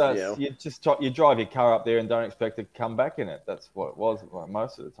was just you drive your car up there and don't expect to come back in it. That's what it was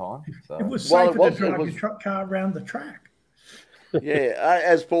most of the time. So. It was safer to drive your car around the track.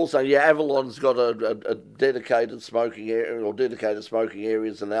 As Paul said, Avalon's got a dedicated smoking area or dedicated smoking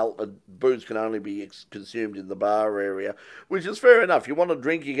areas, and booze can only be consumed in the bar area, which is fair enough. You want a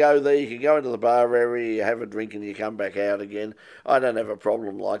drink, you go there. You can go into the bar area, you have a drink, and you come back out again. I don't have a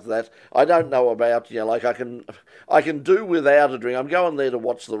problem like that. I don't know about I can do without a drink. I'm going there to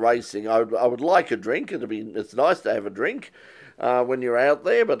watch the racing. I would like a drink. It's nice to have a drink. When you're out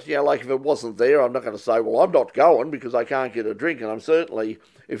there, but if it wasn't there, I'm not going to say, well, I'm not going because I can't get a drink. And I'm certainly,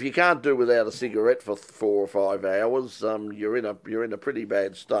 if you can't do without a cigarette for 4 or 5 hours, you're in a pretty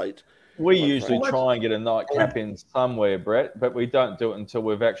bad state. We usually try and get a nightcap in somewhere, Brett, but we don't do it until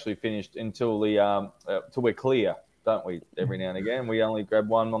we've actually finished, until we're clear, don't we? Every now and again, we only grab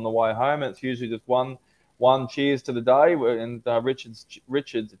one on the way home. And it's usually just one cheers to the day. And Richard's, if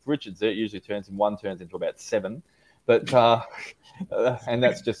Richard's there, it usually turns into about 7. But and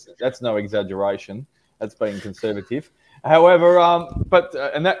that's no exaggeration. That's being conservative. However, but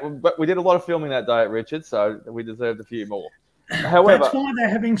we did a lot of filming that day at Richard, so we deserved a few more. However, that's why they're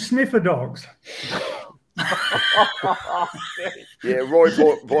having sniffer dogs. Roy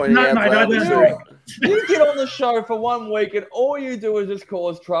pointing out. Mate, I don't know. You get on the show for 1 week and all you do is just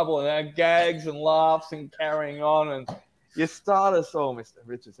cause trouble and have gags and laughs and carrying on, and you start us all, Mr.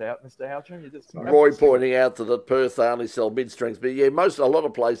 Richards out, Mr. Outram. Roy pointing out that at Perth they only sell mid-strengths, but a lot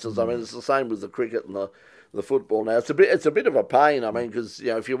of places. I mean, it's the same with the cricket and the football now. It's a bit of a pain. I mean, because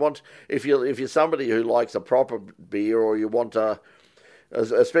if you're somebody who likes a proper beer, or you want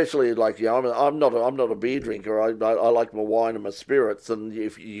especially like I'm not a beer drinker. I like my wine and my spirits, and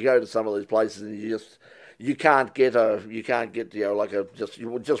if you go to some of these places and you can't get like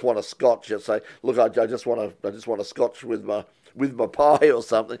you just want a scotch. You say, look, I just want a scotch with my pie or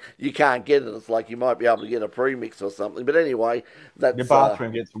something. You can't get it. It's like you might be able to get a premix or something. But anyway, that's the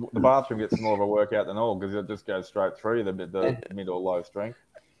bathroom gets more of a workout than all because it just goes straight through the mid or low strength.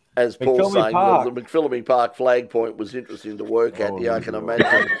 As Paul's saying, the McPhillamy Park flag point was interesting to work at. Yeah, I can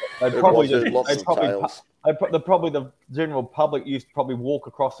imagine. The general public used to probably walk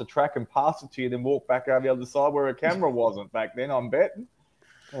across the track and pass it to you, then walk back over the other side where a camera wasn't back then, I'm betting.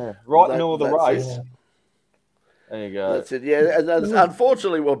 Yeah. Right in the middle of the race. It. There you go. That's it, yeah. And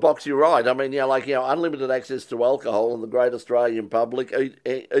unfortunately, Box, you're right. I mean, unlimited access to alcohol in the great Australian public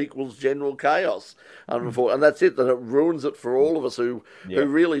equals general chaos. And that's it, that it ruins it for all of us who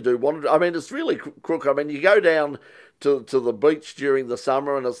really do want it. I mean, it's really crook. I mean, you go down to the beach during the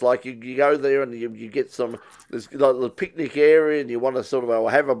summer, and it's like you go there and you get there's like the picnic area, and you want to sort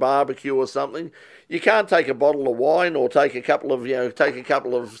of have a barbecue or something. You can't take a bottle of wine or take a couple of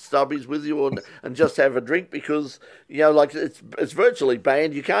stubbies with you and just have a drink because like it's virtually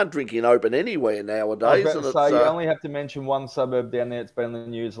banned. You can't drink in open anywhere nowadays. You only have to mention one suburb down there that's been in the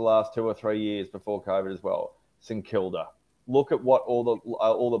news the last 2 or 3 years before COVID as well, St Kilda. Look at what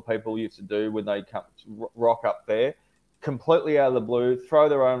all the people used to do when they come rock up there, completely out of the blue, throw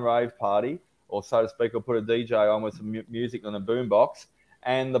their own rave party, or so to speak, or put a DJ on with some music on a boombox.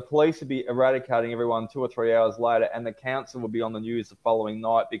 And the police would be eradicating everyone 2 or 3 hours later, and the council would be on the news the following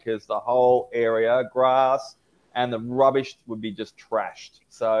night because the whole area, grass, and the rubbish would be just trashed.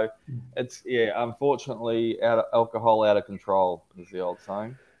 So it's, unfortunately, alcohol out of control, is the old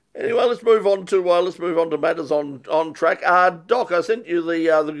saying. Anyway, let's move on to matters on track. Doc, I sent you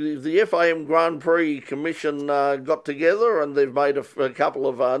the FAM Grand Prix Commission got together, and they've made a couple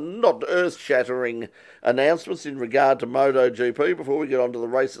of not earth-shattering announcements in regard to MotoGP before we get on to the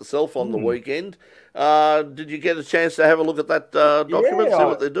race itself on the weekend. Did you get a chance to have a look at that document, see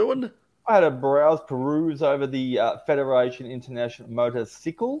what they're doing? I had a peruse over the Federation International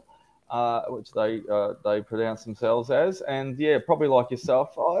Motorcycle, which they pronounce themselves as, and probably like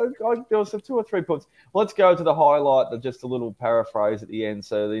yourself, there was 2 or 3 points. Let's go to the highlight, just a little paraphrase at the end.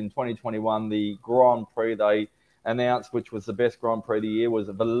 So in 2021, the Grand Prix they announced, which was the best Grand Prix of the year, was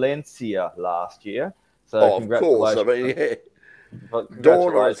Valencia last year. So congratulations. Of course, I mean,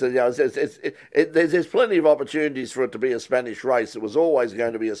 Dorna, there's plenty of opportunities for it to be a Spanish race. It was always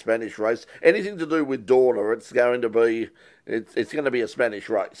going to be a Spanish race. Anything to do with Dorna, it's going to be a Spanish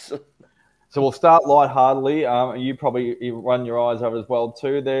race. So we'll start lightheartedly. You run your eyes over as well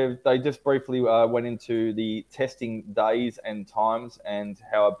too. They just briefly went into the testing days and times and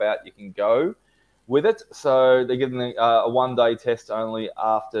how about you can go with it. So they're giving a 1-day test only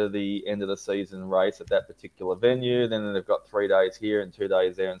after the end of the season race at that particular venue. Then they've got 3 days here and 2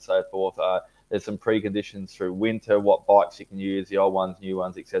 days there and so forth. There's some preconditions through winter, what bikes you can use, the old ones, new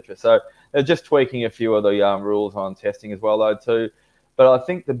ones, etc. So they're just tweaking a few of the rules on testing as well, though, too. But I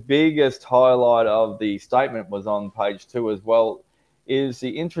think the biggest highlight of the statement was on page 2 as well, is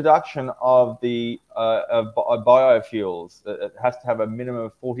the introduction of the biofuels. It has to have a minimum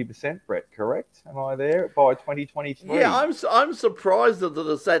of 40%, Brett, correct? Am I there? By 2023? Yeah, I'm surprised that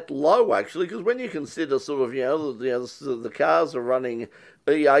it's that low, actually, because when you consider sort of, the cars are running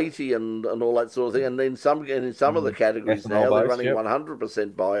E80 and all that sort of thing, and then in some of the categories now, they're running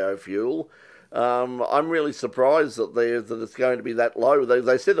 100% biofuel. I'm really surprised that it's going to be that low.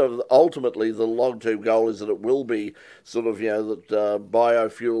 They said ultimately the long-term goal is that it will be sort of, that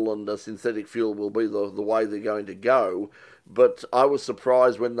biofuel and synthetic fuel will be the way they're going to go. But I was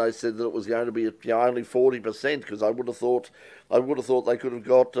surprised when they said that it was going to be only 40%, because I would have thought they could have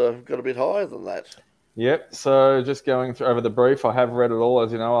got a bit higher than that. Yep. So just going over the brief, I have read it all.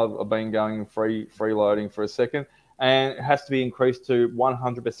 As you know, I've been going freeloading for a second. And it has to be increased to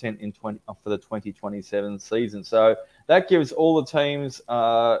 100% for the 2027 season. So that gives all the teams,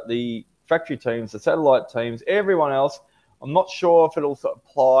 the factory teams, the satellite teams, everyone else. I'm not sure if it'll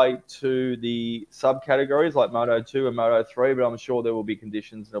apply to the subcategories like Moto2 and Moto3, but I'm sure there will be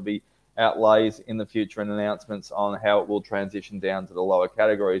conditions and there'll be outlays in the future and announcements on how it will transition down to the lower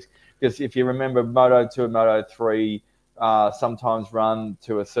categories. Because if you remember, Moto2 and Moto3 sometimes run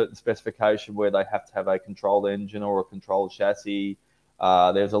to a certain specification where they have to have a controlled engine or a controlled chassis.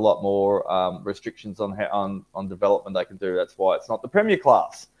 There's a lot more restrictions on development they can do. That's why it's not the Premier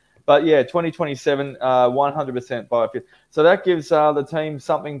class. But 2027, 100% biofuel. So that gives the team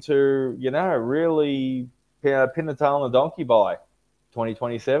something to, really pin the tail on the donkey by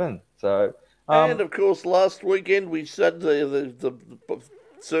 2027. So And of course, last weekend we said the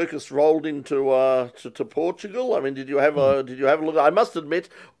circus rolled into to Portugal. I mean, did you have a look? I must admit,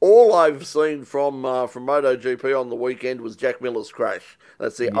 all I've seen from MotoGP on the weekend was Jack Miller's crash.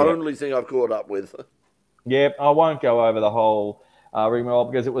 That's the only thing I've caught up with. Yeah, I won't go over the whole rigmarole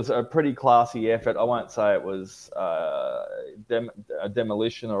because it was a pretty classy effort. I won't say it was a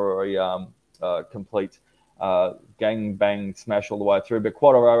demolition or a complete gang bang smash all the way through. But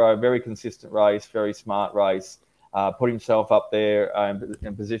Quartararo, very consistent race, very smart race, put himself up there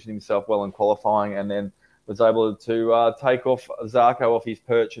and positioned himself well in qualifying, and then was able to take off Zarco off his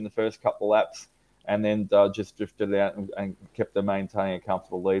perch in the first couple of laps, and then just drifted out and kept them maintaining a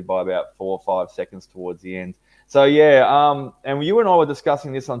comfortable lead by about 4 or 5 seconds towards the end. So, and you and I were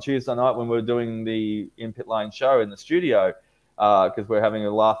discussing this on Tuesday night when we were doing the In Pit Lane show in the studio, because we're having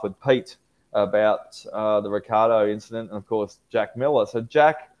a laugh with Pete about the Ricciardo incident and, of course, Jack Miller. So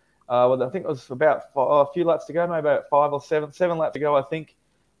Jack, I think it was about a few laps to go, maybe about 5 or 7 laps to go, I think.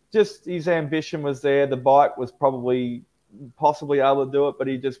 Just his ambition was there. The bike was possibly able to do it, but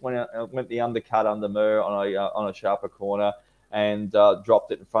he just went the undercut under Mir on a sharper corner and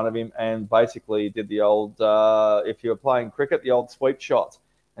dropped it in front of him, and basically did the old, if you were playing cricket, the old sweep shot,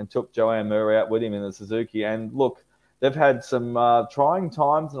 and took Joan Mir out with him in the Suzuki. And look, they've had some trying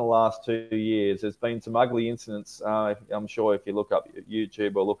times in the last 2 years. There's been some ugly incidents. I'm sure if you look up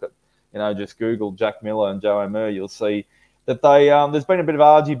YouTube or look at, just Google Jack Miller and Joan Mir, you'll see that there's been a bit of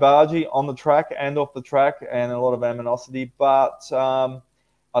argy-bargy on the track and off the track, and a lot of animosity. But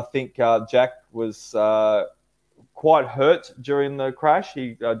I think Jack was quite hurt during the crash.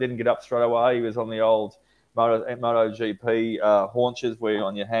 He didn't get up straight away. He was on the old MotoGP haunches, where you're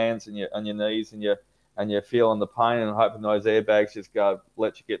on your hands and your knees, and you're feeling the pain and hoping those airbags just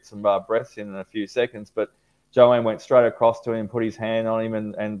let you get some breaths in a few seconds. But Joanne went straight across to him, put his hand on him,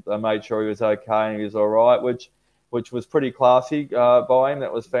 and made sure he was okay and he was all right, which was pretty classy by him.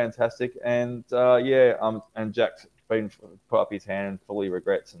 That was fantastic. And and Jack's put up his hand and fully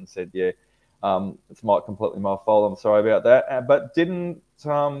regrets and said, it's completely my fault. I'm sorry about that. But didn't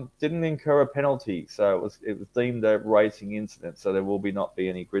incur a penalty, so it was deemed a racing incident. So there will not be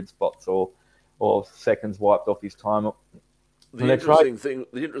any grid spots or seconds wiped off his time. The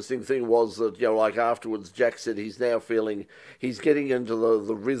interesting thing was that, like afterwards, Jack said he's now feeling, he's getting into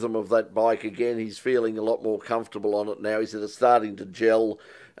the rhythm of that bike again. He's feeling a lot more comfortable on it now. He said it's starting to gel,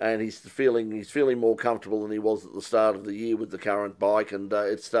 and he's feeling more comfortable than he was at the start of the year with the current bike, and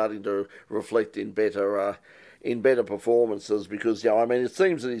it's starting to reflect in better performances, because it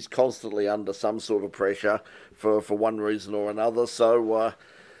seems that he's constantly under some sort of pressure for one reason or another. So.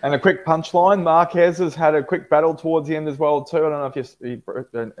 And a quick punchline, Marquez has had a quick battle towards the end as well too. I don't know if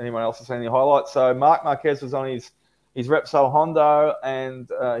anyone else has seen any highlights. So Marc Marquez was on his Repsol Hondo, and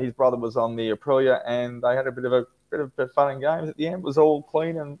his brother was on the Aprilia, and they had a bit of fun and games at the end. It was all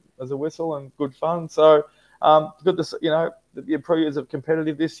clean and as a whistle and good fun. So good to the Aprilias are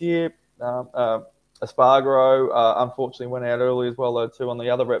competitive this year. Espargaro unfortunately went out early as well though too on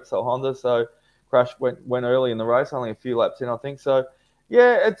the other Repsol Honda. So Crash went early in the race, only a few laps in I think. So.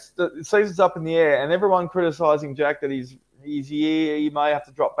 Yeah, the season's up in the air, and everyone criticising Jack that he may have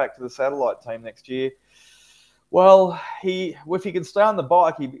to drop back to the satellite team next year. Well, if he can stay on the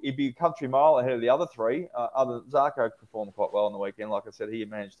bike, he'd be a country mile ahead of the other three. Zarco performed quite well on the weekend. Like I said, he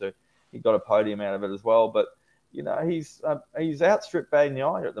got a podium out of it as well. But he's outstripped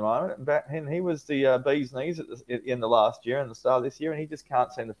Bagnaia at the moment, and he was the bee's knees in the last year and the start of this year, and he just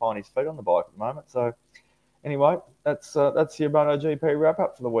can't seem to find his feet on the bike at the moment. So. Anyway, that's your MotoGP wrap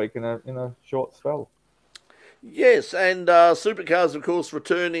up for the week in a short spell. Yes, and Supercars, of course,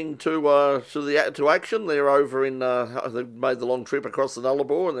 returning to action. They're over in they've made the long trip across the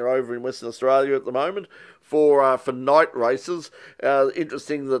Nullarbor, and they're over in Western Australia at the moment for night races.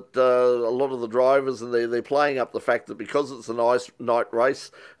 Interesting that a lot of the drivers, and they're playing up the fact that because it's a nice night race,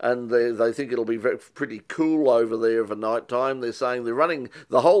 and they think it'll be pretty cool over there for night time. They're saying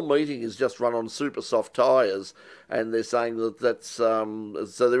the whole meeting is just run on super soft tyres, and they're saying that's so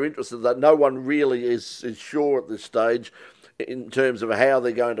they're interested that no one really is sure at this stage in terms of how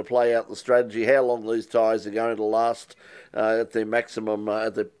they're going to play out the strategy, how long these tyres are going to last at their maximum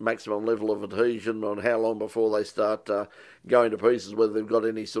level of adhesion, on how long before they start going to pieces, whether they've got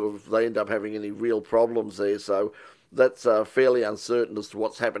they end up having any real problems there. So that's fairly uncertain as to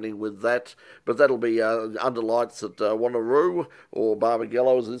what's happening with that. But that'll be under lights at Wanneroo, or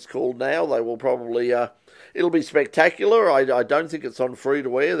Barbagallo as it's called now. They will probably... it'll be spectacular. I don't think it's on free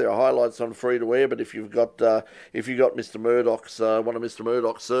to air. There are highlights on free to air, but if you've got Mr. Murdoch's one of Mr.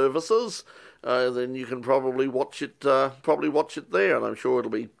 Murdoch's services, then you can probably watch it there, and I'm sure it'll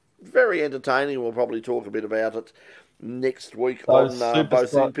be very entertaining. We'll probably talk a bit about it next week Those on super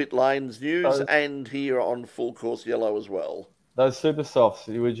both sli- In Pit Lanes News those, and here on Full Course Yellow as well. those super softs,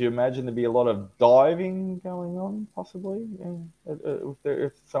 would you imagine there'd be a lot of diving going on, possibly? Yeah.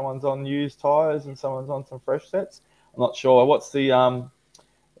 If someone's on used tyres and someone's on some fresh sets? I'm not sure. What's the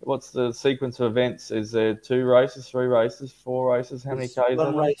sequence of events? Is there 2 races, 3 races, 4 races? How many Ks are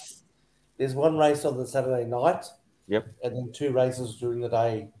there? There's one race on the Saturday night. Yep. And then 2 races during the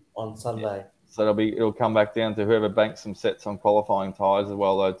day on Sunday. Yeah. So it'll come back down to whoever banks some sets on qualifying tyres as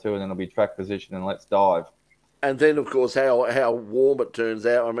well, though, too, and then it'll be track position and let's dive. And then, of course, how warm it turns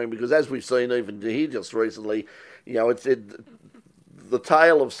out. I mean, because as we've seen even here just recently, the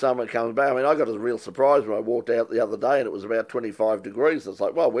tail of summer comes back. I mean, I got a real surprise when I walked out the other day and it was about 25 degrees. It's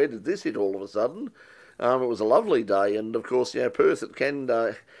like, well, where did this hit all of a sudden? It was a lovely day, and of course, Perth it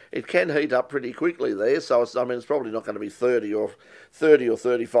can heat up pretty quickly there. So it's probably not going to be 30 or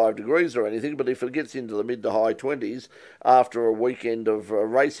 35 degrees or anything, but if it gets into the mid to high 20s after a weekend of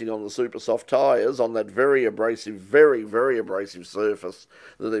racing on the super soft tyres on that very abrasive, very very abrasive surface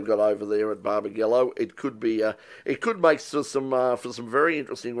that they've got over there at Barbagallo, it could make for some very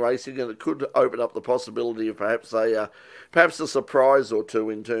interesting racing, and it could open up the possibility of perhaps a surprise or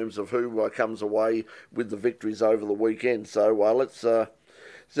two in terms of who comes away with the victories over the weekend. So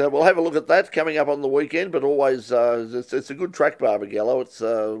so we'll have a look at that coming up on the weekend. But always, it's a good track, Barbagallo. It's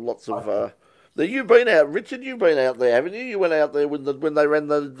lots of. You've been out, Richard. You've been out there, haven't you? You went out there when they ran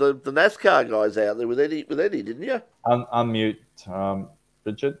the NASCAR guys out there with Eddie, didn't you? Unmute,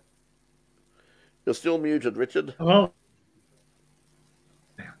 Richard. You're still muted, Richard. Well,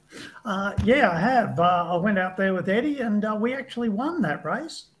 yeah, I have. I went out there with Eddie, and we actually won that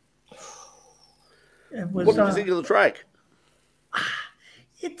race. What did you think of the track?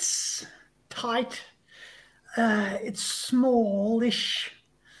 It's tight. It's smallish.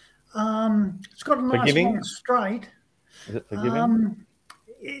 It's got a nice long straight. Is it forgiving?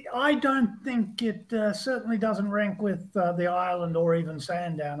 I don't think it certainly doesn't rank with the Island or even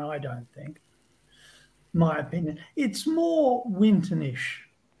Sandown, I don't think. My opinion. It's more Winton-ish.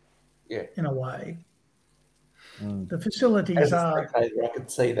 Yeah. In a way. The facilities are... I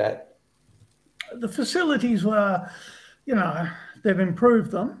could see that. The facilities were, they've improved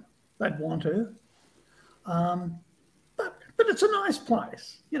them. They'd want to. But it's a nice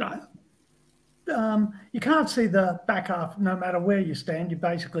place, You can't see the back half, no matter where you stand. You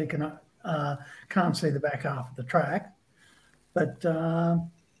basically can't see the back half of the track. But,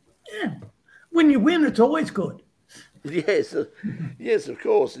 when you win, it's always good. Yes, of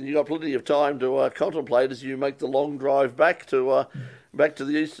course, and you've got plenty of time to contemplate as you make the long drive back to the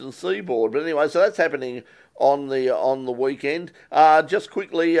eastern seaboard. But anyway, so that's happening on the weekend. Just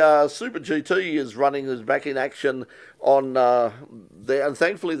quickly, Super GT is back in action on there, and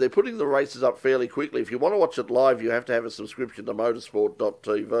thankfully they're putting the races up fairly quickly. If you want to watch it live, you have to have a subscription to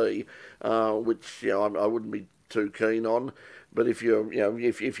motorsport.tv, which I wouldn't be too keen on. But if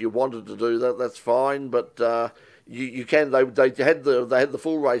you wanted to do that, that's fine. But you can. They had the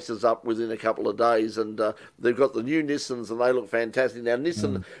full races up within a couple of days, and they've got the new Nissans, and they look fantastic. Now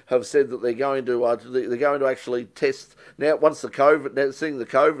Nissan have said that they're going to actually test now. Once seeing the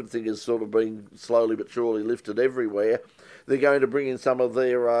COVID thing is sort of being slowly but surely lifted everywhere, they're going to bring in some of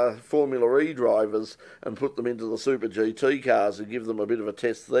their Formula E drivers and put them into the Super GT cars and give them a bit of a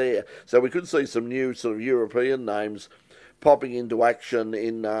test there. So we could see some new sort of European names popping into action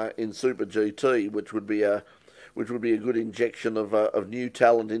in Super GT, which would be a good injection of new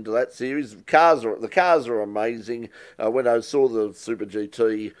talent into that series. The cars are amazing. When I saw the Super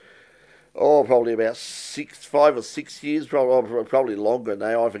GT, probably about 5 or 6 years, probably longer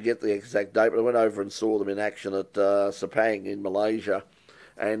now. I forget the exact date, but I went over and saw them in action at Sepang in Malaysia,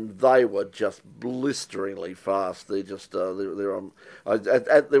 and they were just blisteringly fast. They're just there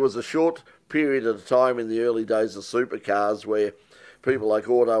was a short period of time in the early days of supercars where people like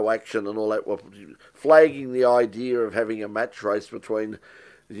Auto Action and all that were flagging the idea of having a match race between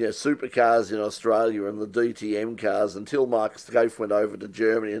supercars in Australia and the DTM cars, until Mark Skaife went over to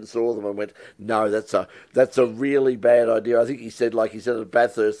Germany and saw them and went, no, that's a really bad idea. I think he said at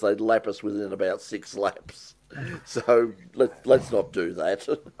Bathurst they'd lap us within about 6 laps. So let's not do that.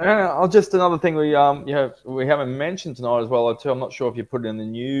 Just another thing we haven't mentioned tonight as well too. I'm not sure if you put it in the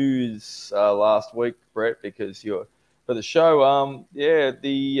news last week, Brett, because you're for the show.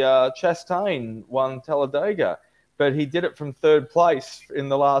 The Chastain won Talladega, but he did it from third place in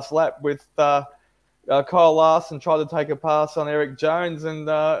the last lap with Kyle Larson tried to take a pass on Eric Jones and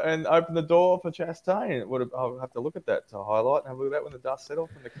open the door for Chastain. I'll have to look at that to highlight and have a look at that when the dust settles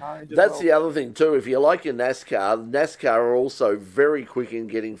from the carnage. That's the other thing too. If you like your NASCAR are also very quick in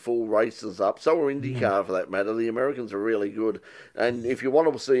getting full races up. So are IndyCar for that matter. The Americans are really good. And if you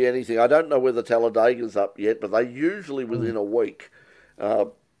want to see anything, I don't know whether Talladega's up yet, but they usually within a week.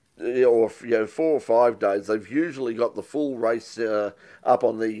 Or 4 or 5 days, they've usually got the full race up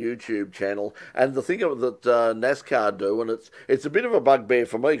on their YouTube channel. And the thing of that NASCAR do, and it's a bit of a bugbear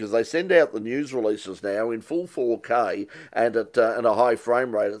for me because they send out the news releases now in full 4K and at a high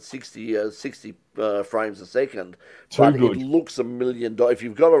frame rate at 60 frames a second. But it looks $1 million. If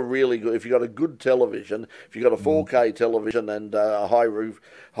you've got a good television, if you've got a 4K television and a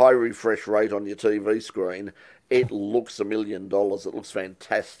high refresh rate on your TV screen, it looks $1 million. It looks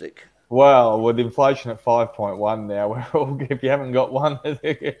fantastic. Well, with inflation at 5.1 now, if you haven't got one,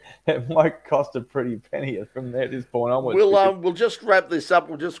 it might cost a pretty penny from this point onwards. We'll just wrap this up.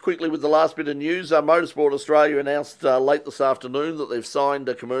 We'll just quickly with the last bit of news. Motorsport Australia announced late this afternoon that they've signed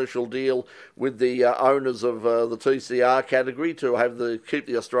a commercial deal with the owners of the TCR category to keep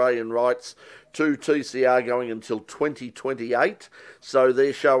the Australian rights to TCR going until 2028. So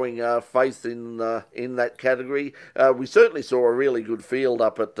they're showing faith in that category. We certainly saw a really good field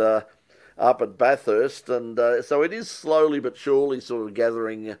up at Bathurst, and so it is slowly but surely sort of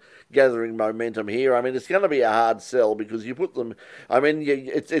gathering momentum here. I mean, it's going to be a hard sell because you put them. I mean,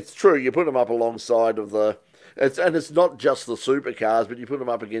 it's true. You put them up alongside of the. It's not just the supercars, but you put them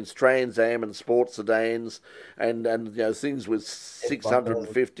up against Trans Am and sports sedans and things with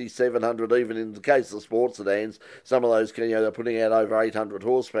 650, 700, even in the case of sports sedans, some of those they're putting out over 800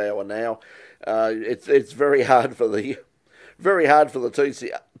 horsepower now. It's very hard for the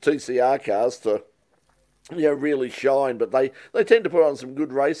TCR cars to really shine, but they tend to put on some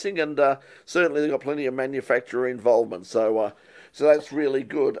good racing, and certainly they've got plenty of manufacturer involvement. So that's really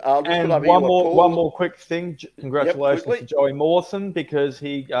good. I'll just put up one more quick thing. Congratulations to Joey Mawson because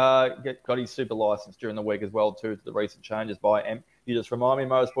he got his super license during the week as well too. To the recent changes you just remind me,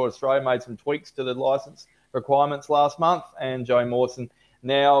 Motorsport Australia made some tweaks to the license requirements last month, and Joey Mawson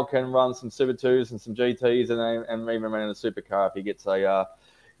now can run some Super 2s and some GTs and even run in a supercar if he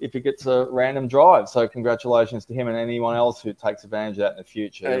gets a random drive. So congratulations to him and anyone else who takes advantage of that in the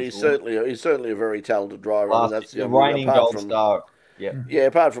future. And he's certainly a very talented driver. That's the reigning Gold Star. Yeah.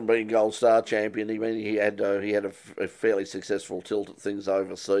 Apart from being Gold Star champion, he had a fairly successful tilt at things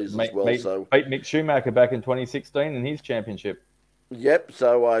overseas as well. So beat Mick Schumacher back in 2016 in his championship. Yep.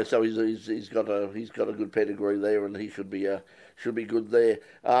 So he's got a good pedigree there, and he should be good there.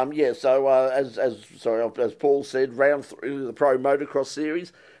 So as Paul said, round 3 of the Pro Motocross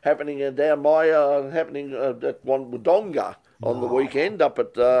Series happening at Wodonga on the weekend up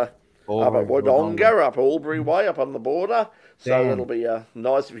at Wodonga, up Albury Way, up on the border. So that'll be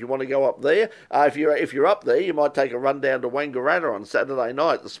nice if you want to go up there. If you're up there, you might take a run down to Wangaratta on Saturday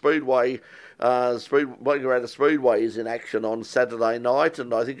night. The Speedway, Wangaratta Speedway is in action on Saturday night,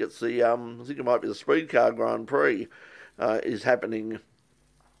 and I think it might be the Speed Car Grand Prix is happening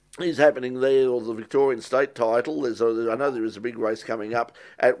there, or the Victorian State title. I know there is a big race coming up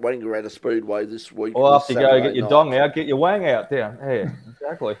at Wangaratta Speedway this week. Well, after you go get your dong out, get your wang out down. Yeah,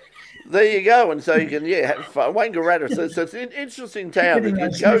 exactly. There you go, and so you can have fun. Wangaratta. So it's an interesting town.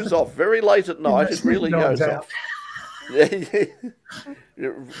 It goes off very late at night. It really goes off.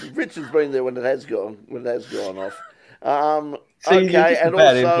 Richard's been there when it has gone off. Okay, and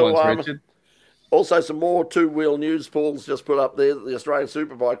also also some more two-wheel news. Paul's just put up there that the Australian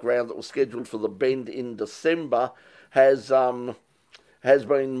Superbike round that was scheduled for the Bend in December has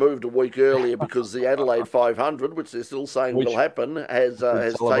been moved a week earlier because the Adelaide 500, which they're still saying will happen, has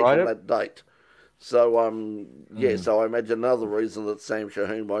taken that date. So so I imagine another reason that Sam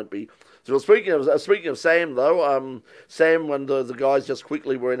Shaheen won't be. So speaking of Sam though, Sam, when the guys just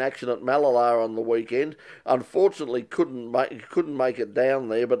quickly were in action at Mallala on the weekend, unfortunately couldn't make it down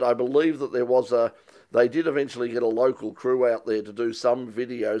there. But I believe that they did eventually get a local crew out there to do some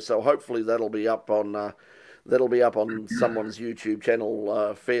video. So hopefully that'll be up on someone's YouTube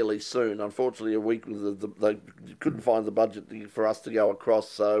channel fairly soon. Unfortunately, a week they couldn't find the budget for us to go across.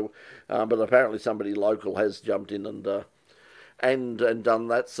 So, but apparently somebody local has jumped in and done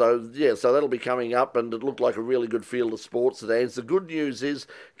that. So that'll be coming up, and it looked like a really good field of sports today. The good news is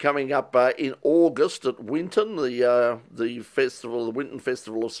coming up in August at Winton, the festival, the Winton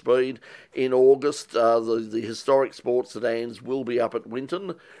Festival of Speed in August. The historic sports sedans will be up at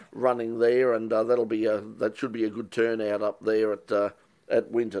Winton, running there, and that should be a good turnout up there at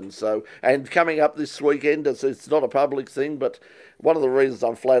Winton. So, and coming up this weekend, it's not a public thing, but one of the reasons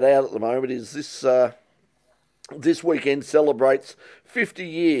I'm flat out at the moment is this weekend celebrates 50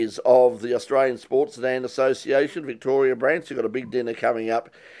 years of the Australian Sports Sedan Association, Victoria branch. You've got a big dinner coming up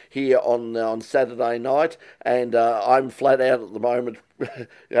here on Saturday night, and I'm flat out at the moment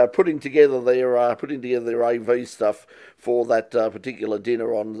putting together their AV stuff for that particular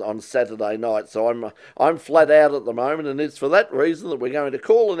dinner on Saturday night. So I'm flat out at the moment, and it's for that reason that we're going to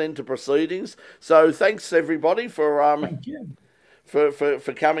call an end to proceedings. So thanks everybody for Thank you. for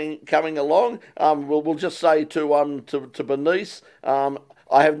coming along. We'll just say to Bernice,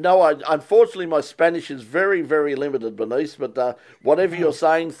 I have unfortunately my Spanish is very, very limited, Bernice, but whatever you're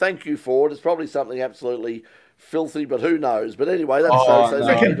saying, thank you for it. It's probably something absolutely filthy, but who knows? But anyway, that's so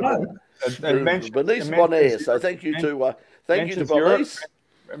thank you to Bernice Bonaire. So thank you to Bernice.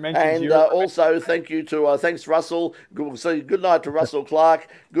 And also thank you to thanks Russell. Good night to Russell Clark.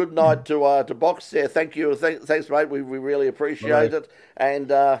 Good night to Box. Yeah, thank you. Thanks, mate. We really appreciate it. And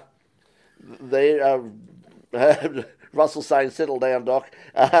Russell saying, "Settle down, Doc."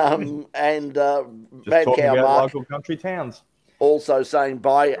 And Mad Cow Mark, local country towns, also saying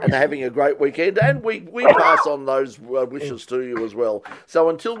bye and having a great weekend. And we pass on those wishes to you as well. So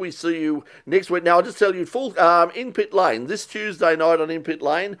until we see you next week. Now, I'll just tell you, In Pit Lane, this Tuesday night on In Pit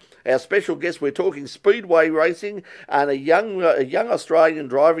Lane, our special guest, we're talking speedway racing and a young Australian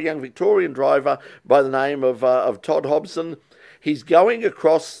driver, young Victorian driver by the name of Todd Hobson. He's going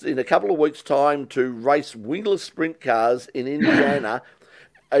across in a couple of weeks' time to race wingless sprint cars in Indiana.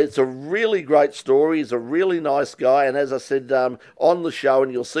 It's a really great story. He's a really nice guy. And as I said on the show,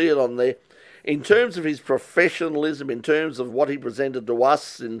 and you'll see it on there, in terms of his professionalism, in terms of what he presented to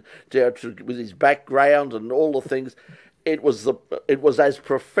us with his background and all the things, it was as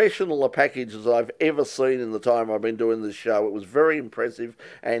professional a package as I've ever seen in the time I've been doing this show. It was very impressive,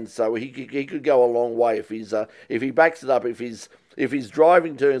 and so he could go a long way if he backs it up. If his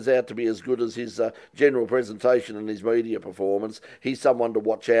driving turns out to be as good as his general presentation and his media performance, he's someone to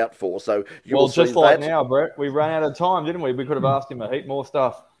watch out for. So just like now, Brett, we ran out of time, didn't we? We could have asked him a heap more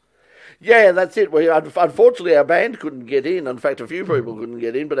stuff. Yeah, that's it. Unfortunately, our band couldn't get in. In fact, a few people couldn't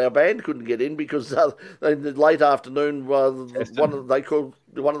get in, but our band couldn't get in because in the late afternoon, one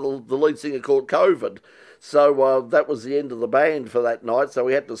of the lead singer caught COVID. So that was the end of the band for that night. So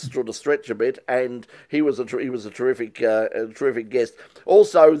we had to sort of stretch a bit, and he was a terrific guest.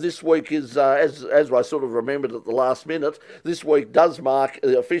 Also, this week is as I sort of remembered at the last minute. This week does mark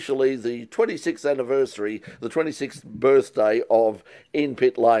officially the 26th anniversary, the 26th birthday of In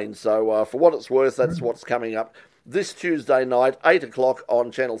Pit Lane. So for what it's worth, that's what's coming up this Tuesday night, 8 o'clock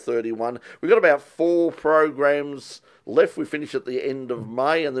on Channel 31. We've got about 4 programs left. We finish at the end of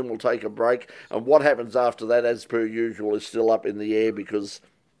May, and then we'll take a break. And what happens after that, as per usual, is still up in the air because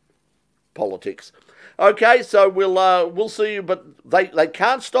politics. Okay, so we'll see you, but they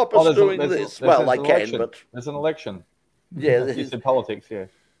can't stop us doing this. Well, they can, but there's an election. Yeah, it's in politics. Yeah.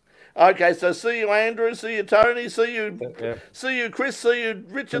 Okay, so see you, Andrew. See you, Tony. See you, Chris. See you,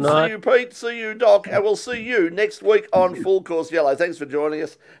 Richard. See you, Pete. See you, Doc. And we'll see you next week on Full Course Yellow. Thanks for joining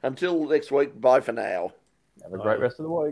us. Until next week, bye for now. Have a great rest of the week.